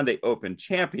Sunday Open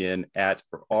champion at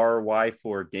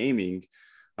RY4 Gaming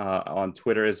on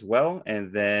Twitter as well.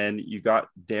 And then you got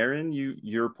Darren,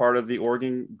 you're part of the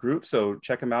Oregon group, so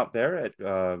check him out there at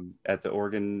the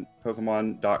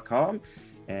OregonPokemon.com.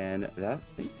 And I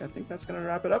think that's going to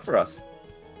wrap it up for us.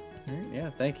 Yeah,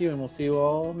 thank you, and we'll see you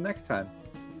all next time.